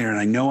standing there and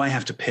I know I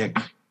have to pick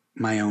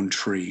my own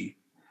tree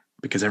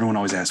because everyone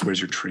always asks, where's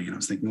your tree? And I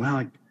was thinking, well,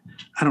 I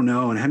don't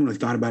know. And I hadn't really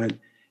thought about it.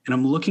 And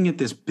I'm looking at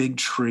this big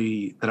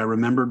tree that I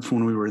remembered from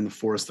when we were in the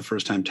forest the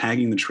first time,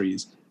 tagging the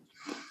trees.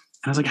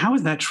 And I was like, how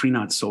is that tree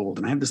not sold?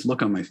 And I have this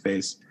look on my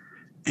face.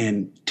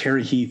 And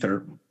Terry Heath,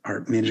 our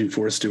managing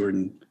forest steward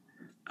in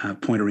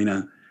Point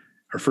Arena,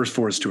 our first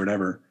forest steward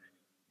ever,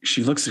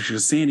 she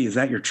goes, Sandy, is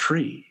that your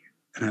tree?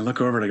 And I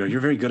look over and I go,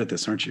 you're very good at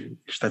this, aren't you?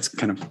 That's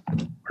kind of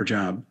our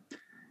job.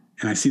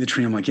 And I see the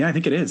tree. I'm like, yeah, I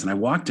think it is. And I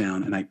walk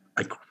down and I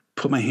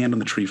put my hand on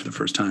the tree for the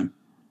first time.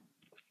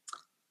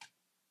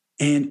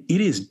 And it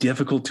is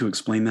difficult to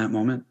explain that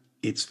moment.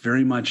 It's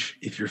very much,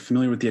 if you're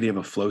familiar with the idea of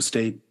a flow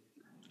state,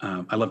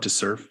 I love to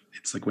surf.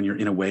 It's like when you're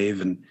in a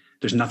wave and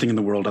there's nothing in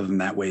the world other than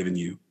that wave and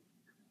you.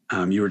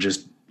 You are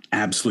just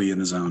absolutely in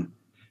the zone.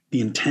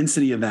 The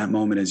intensity of that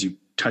moment as you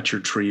touch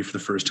your tree for the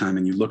first time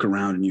and you look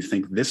around and you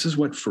think, this is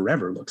what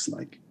forever looks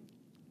like.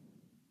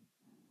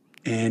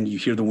 And you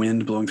hear the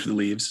wind blowing through the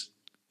leaves.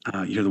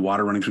 You hear the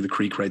water running through the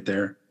creek right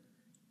there.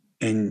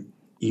 And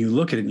you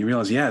look at it and you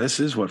realize, yeah, this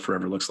is what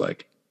forever looks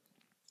like.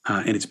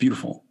 And it's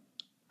beautiful.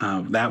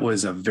 That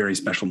was a very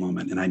special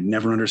moment. And I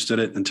never understood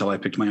it until I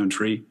picked my own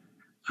tree.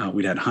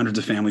 We'd had hundreds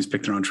of families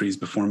pick their own trees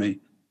before me.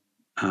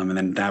 And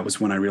then that was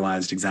when I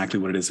realized exactly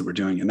what it is that we're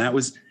doing. And that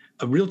was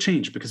a real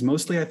change because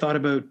mostly I thought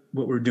about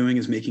what we're doing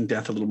is making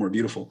death a little more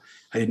beautiful.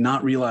 I did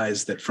not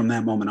realize that from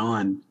that moment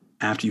on,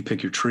 after you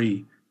pick your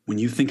tree, when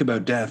you think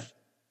about death,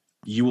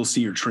 you will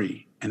see your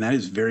tree. And that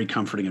is very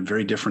comforting and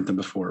very different than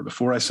before.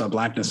 Before I saw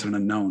blackness and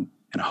an unknown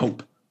and a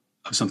hope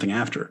of something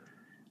after.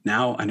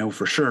 Now I know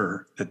for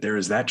sure that there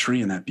is that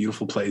tree in that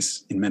beautiful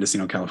place in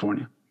Mendocino,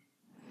 California.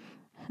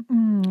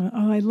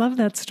 Oh, I love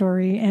that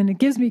story. And it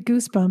gives me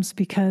goosebumps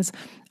because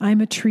I'm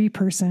a tree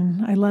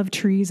person. I love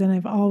trees and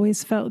I've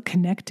always felt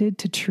connected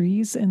to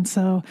trees. And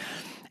so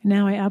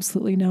now I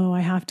absolutely know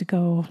I have to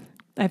go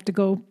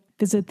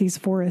visit these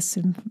forests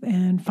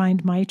and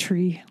find my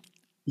tree.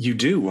 You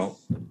do. Well,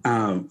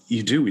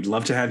 you do. We'd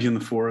love to have you in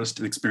the forest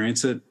and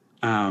experience it.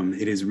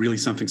 It is really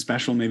something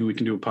special. Maybe we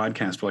can do a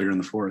podcast while you're in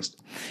the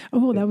forest.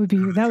 Oh, that would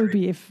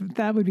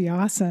be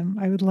awesome.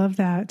 I would love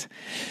that.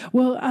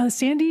 Well,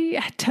 Sandy,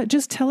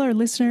 just tell our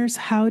listeners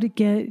how to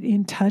get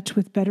in touch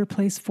with Better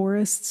Place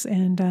Forests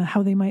and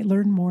how they might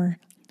learn more.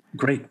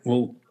 Great.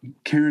 Well,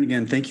 Karen,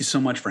 again, thank you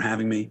so much for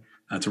having me.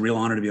 It's a real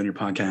honor to be on your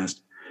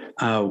podcast.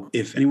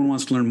 If anyone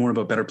wants to learn more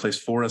about Better Place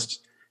Forests,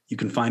 you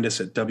can find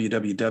us at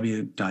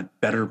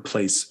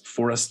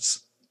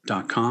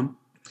www.betterplaceforests.com.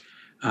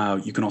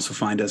 You can also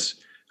find us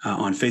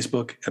on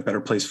Facebook at Better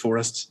Place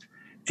Forests.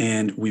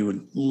 And we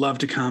would love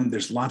to come.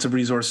 There's lots of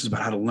resources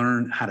about how to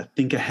learn, how to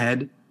think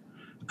ahead,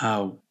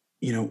 and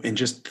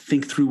just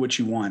think through what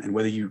you want and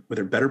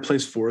whether Better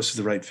Place Forests is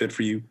the right fit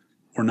for you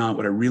or not.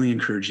 What I really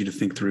encourage you to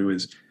think through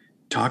is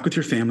talk with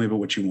your family about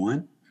what you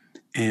want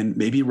and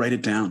maybe write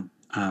it down.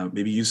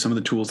 Maybe use some of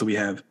the tools that we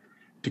have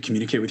to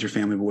communicate with your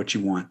family about what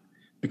you want,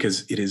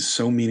 because it is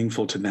so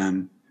meaningful to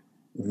them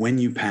when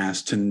you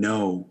pass to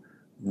know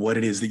what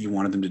it is that you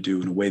wanted them to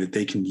do in a way that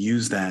they can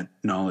use that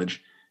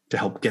knowledge to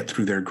help get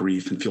through their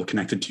grief and feel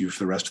connected to you for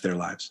the rest of their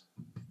lives.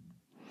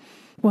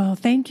 Well,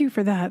 thank you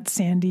for that,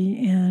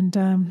 Sandy. And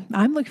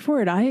I'm looking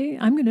forward.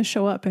 I'm going to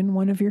show up in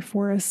one of your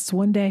forests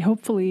one day,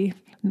 hopefully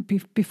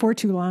before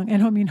too long.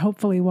 And I mean,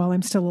 hopefully while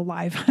I'm still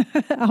alive,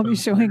 I'll be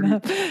showing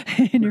up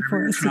in your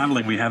forest.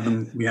 Traveling, we have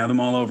them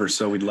all over.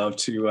 So we'd love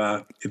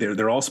to,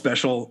 they're all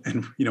special.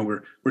 And,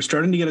 we're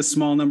starting to get a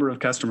small number of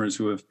customers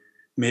who have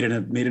made it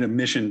a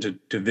mission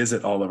to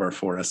visit all of our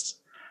forests.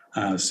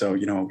 So,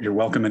 you're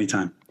welcome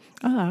anytime.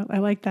 I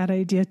like that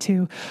idea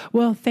too.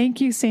 Well, thank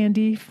you,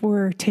 Sandy,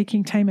 for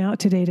taking time out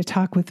today to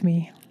talk with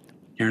me.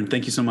 Aaron,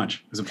 thank you so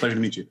much. It was a pleasure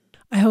to meet you.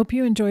 I hope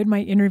you enjoyed my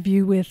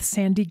interview with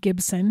Sandy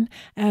Gibson.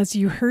 As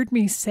you heard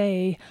me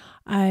say,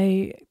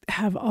 I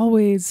have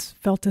always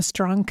felt a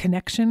strong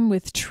connection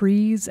with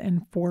trees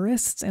and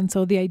forests. And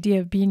so the idea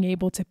of being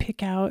able to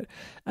pick out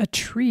a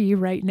tree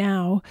right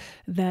now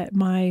that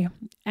my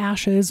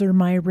ashes or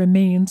my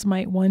remains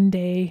might one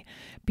day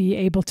be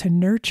able to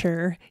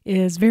nurture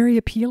is very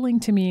appealing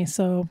to me.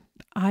 So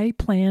I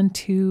plan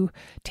to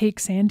take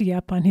Sandy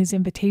up on his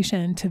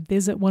invitation to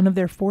visit one of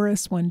their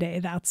forests one day.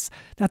 That's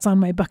on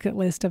my bucket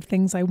list of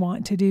things I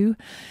want to do.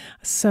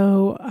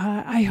 So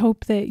I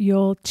hope that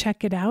you'll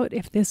check it out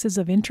if this is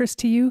of interest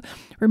to you.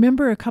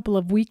 Remember a couple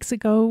of weeks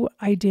ago,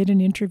 I did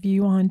an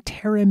interview on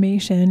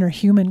terramation or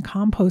human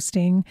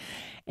composting,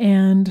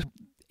 and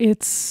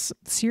it's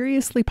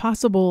seriously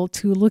possible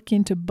to look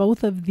into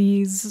both of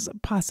these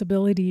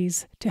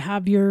possibilities, to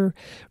have your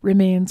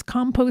remains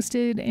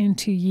composted and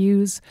to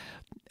use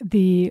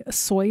the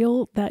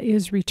soil that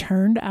is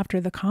returned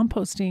after the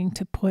composting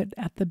to put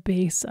at the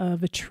base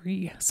of a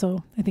tree.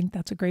 So I think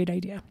that's a great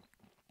idea.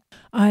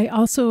 I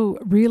also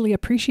really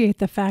appreciate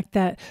the fact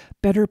that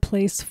Better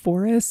Place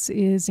Forests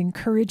is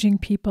encouraging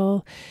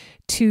people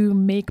to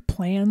make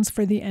plans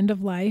for the end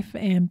of life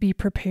and be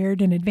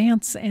prepared in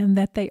advance, and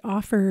that they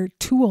offer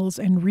tools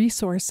and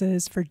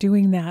resources for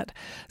doing that.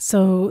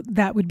 So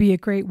that would be a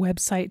great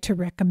website to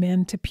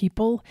recommend to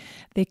people.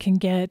 They can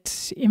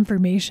get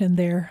information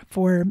there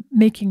for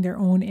making their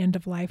own end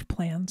of life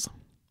plans.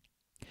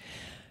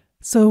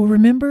 So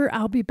remember,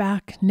 I'll be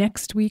back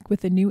next week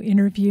with a new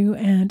interview,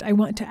 and I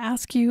want to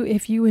ask you,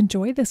 if you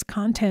enjoy this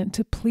content,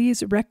 to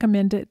please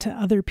recommend it to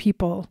other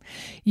people.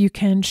 You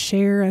can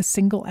share a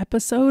single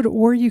episode,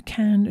 or you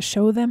can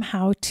show them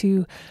how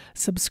to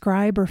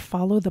subscribe or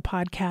follow the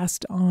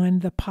podcast on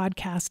the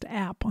podcast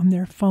app on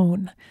their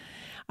phone.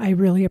 I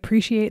really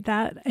appreciate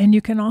that. And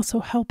you can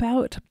also help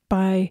out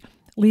by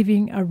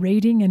leaving a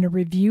rating and a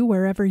review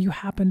wherever you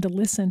happen to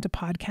listen to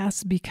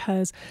podcasts,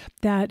 because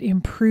that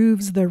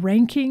improves the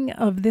ranking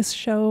of this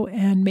show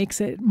and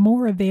makes it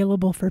more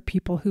available for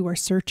people who are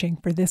searching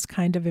for this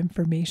kind of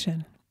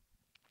information.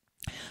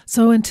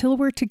 So until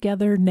we're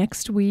together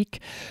next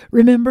week,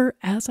 remember,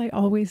 as I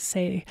always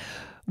say,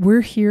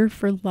 we're here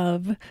for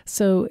love.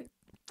 So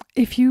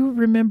if you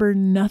remember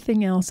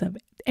nothing else of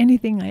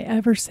anything I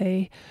ever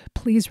say,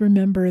 please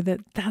remember that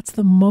that's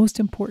the most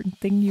important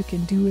thing you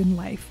can do in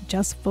life.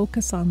 Just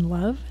focus on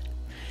love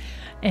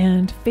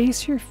and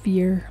face your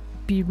fear.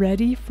 Be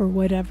ready for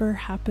whatever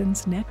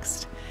happens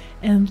next,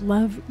 and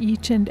love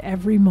each and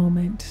every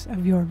moment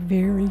of your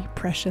very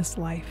precious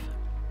life.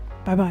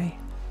 Bye-bye.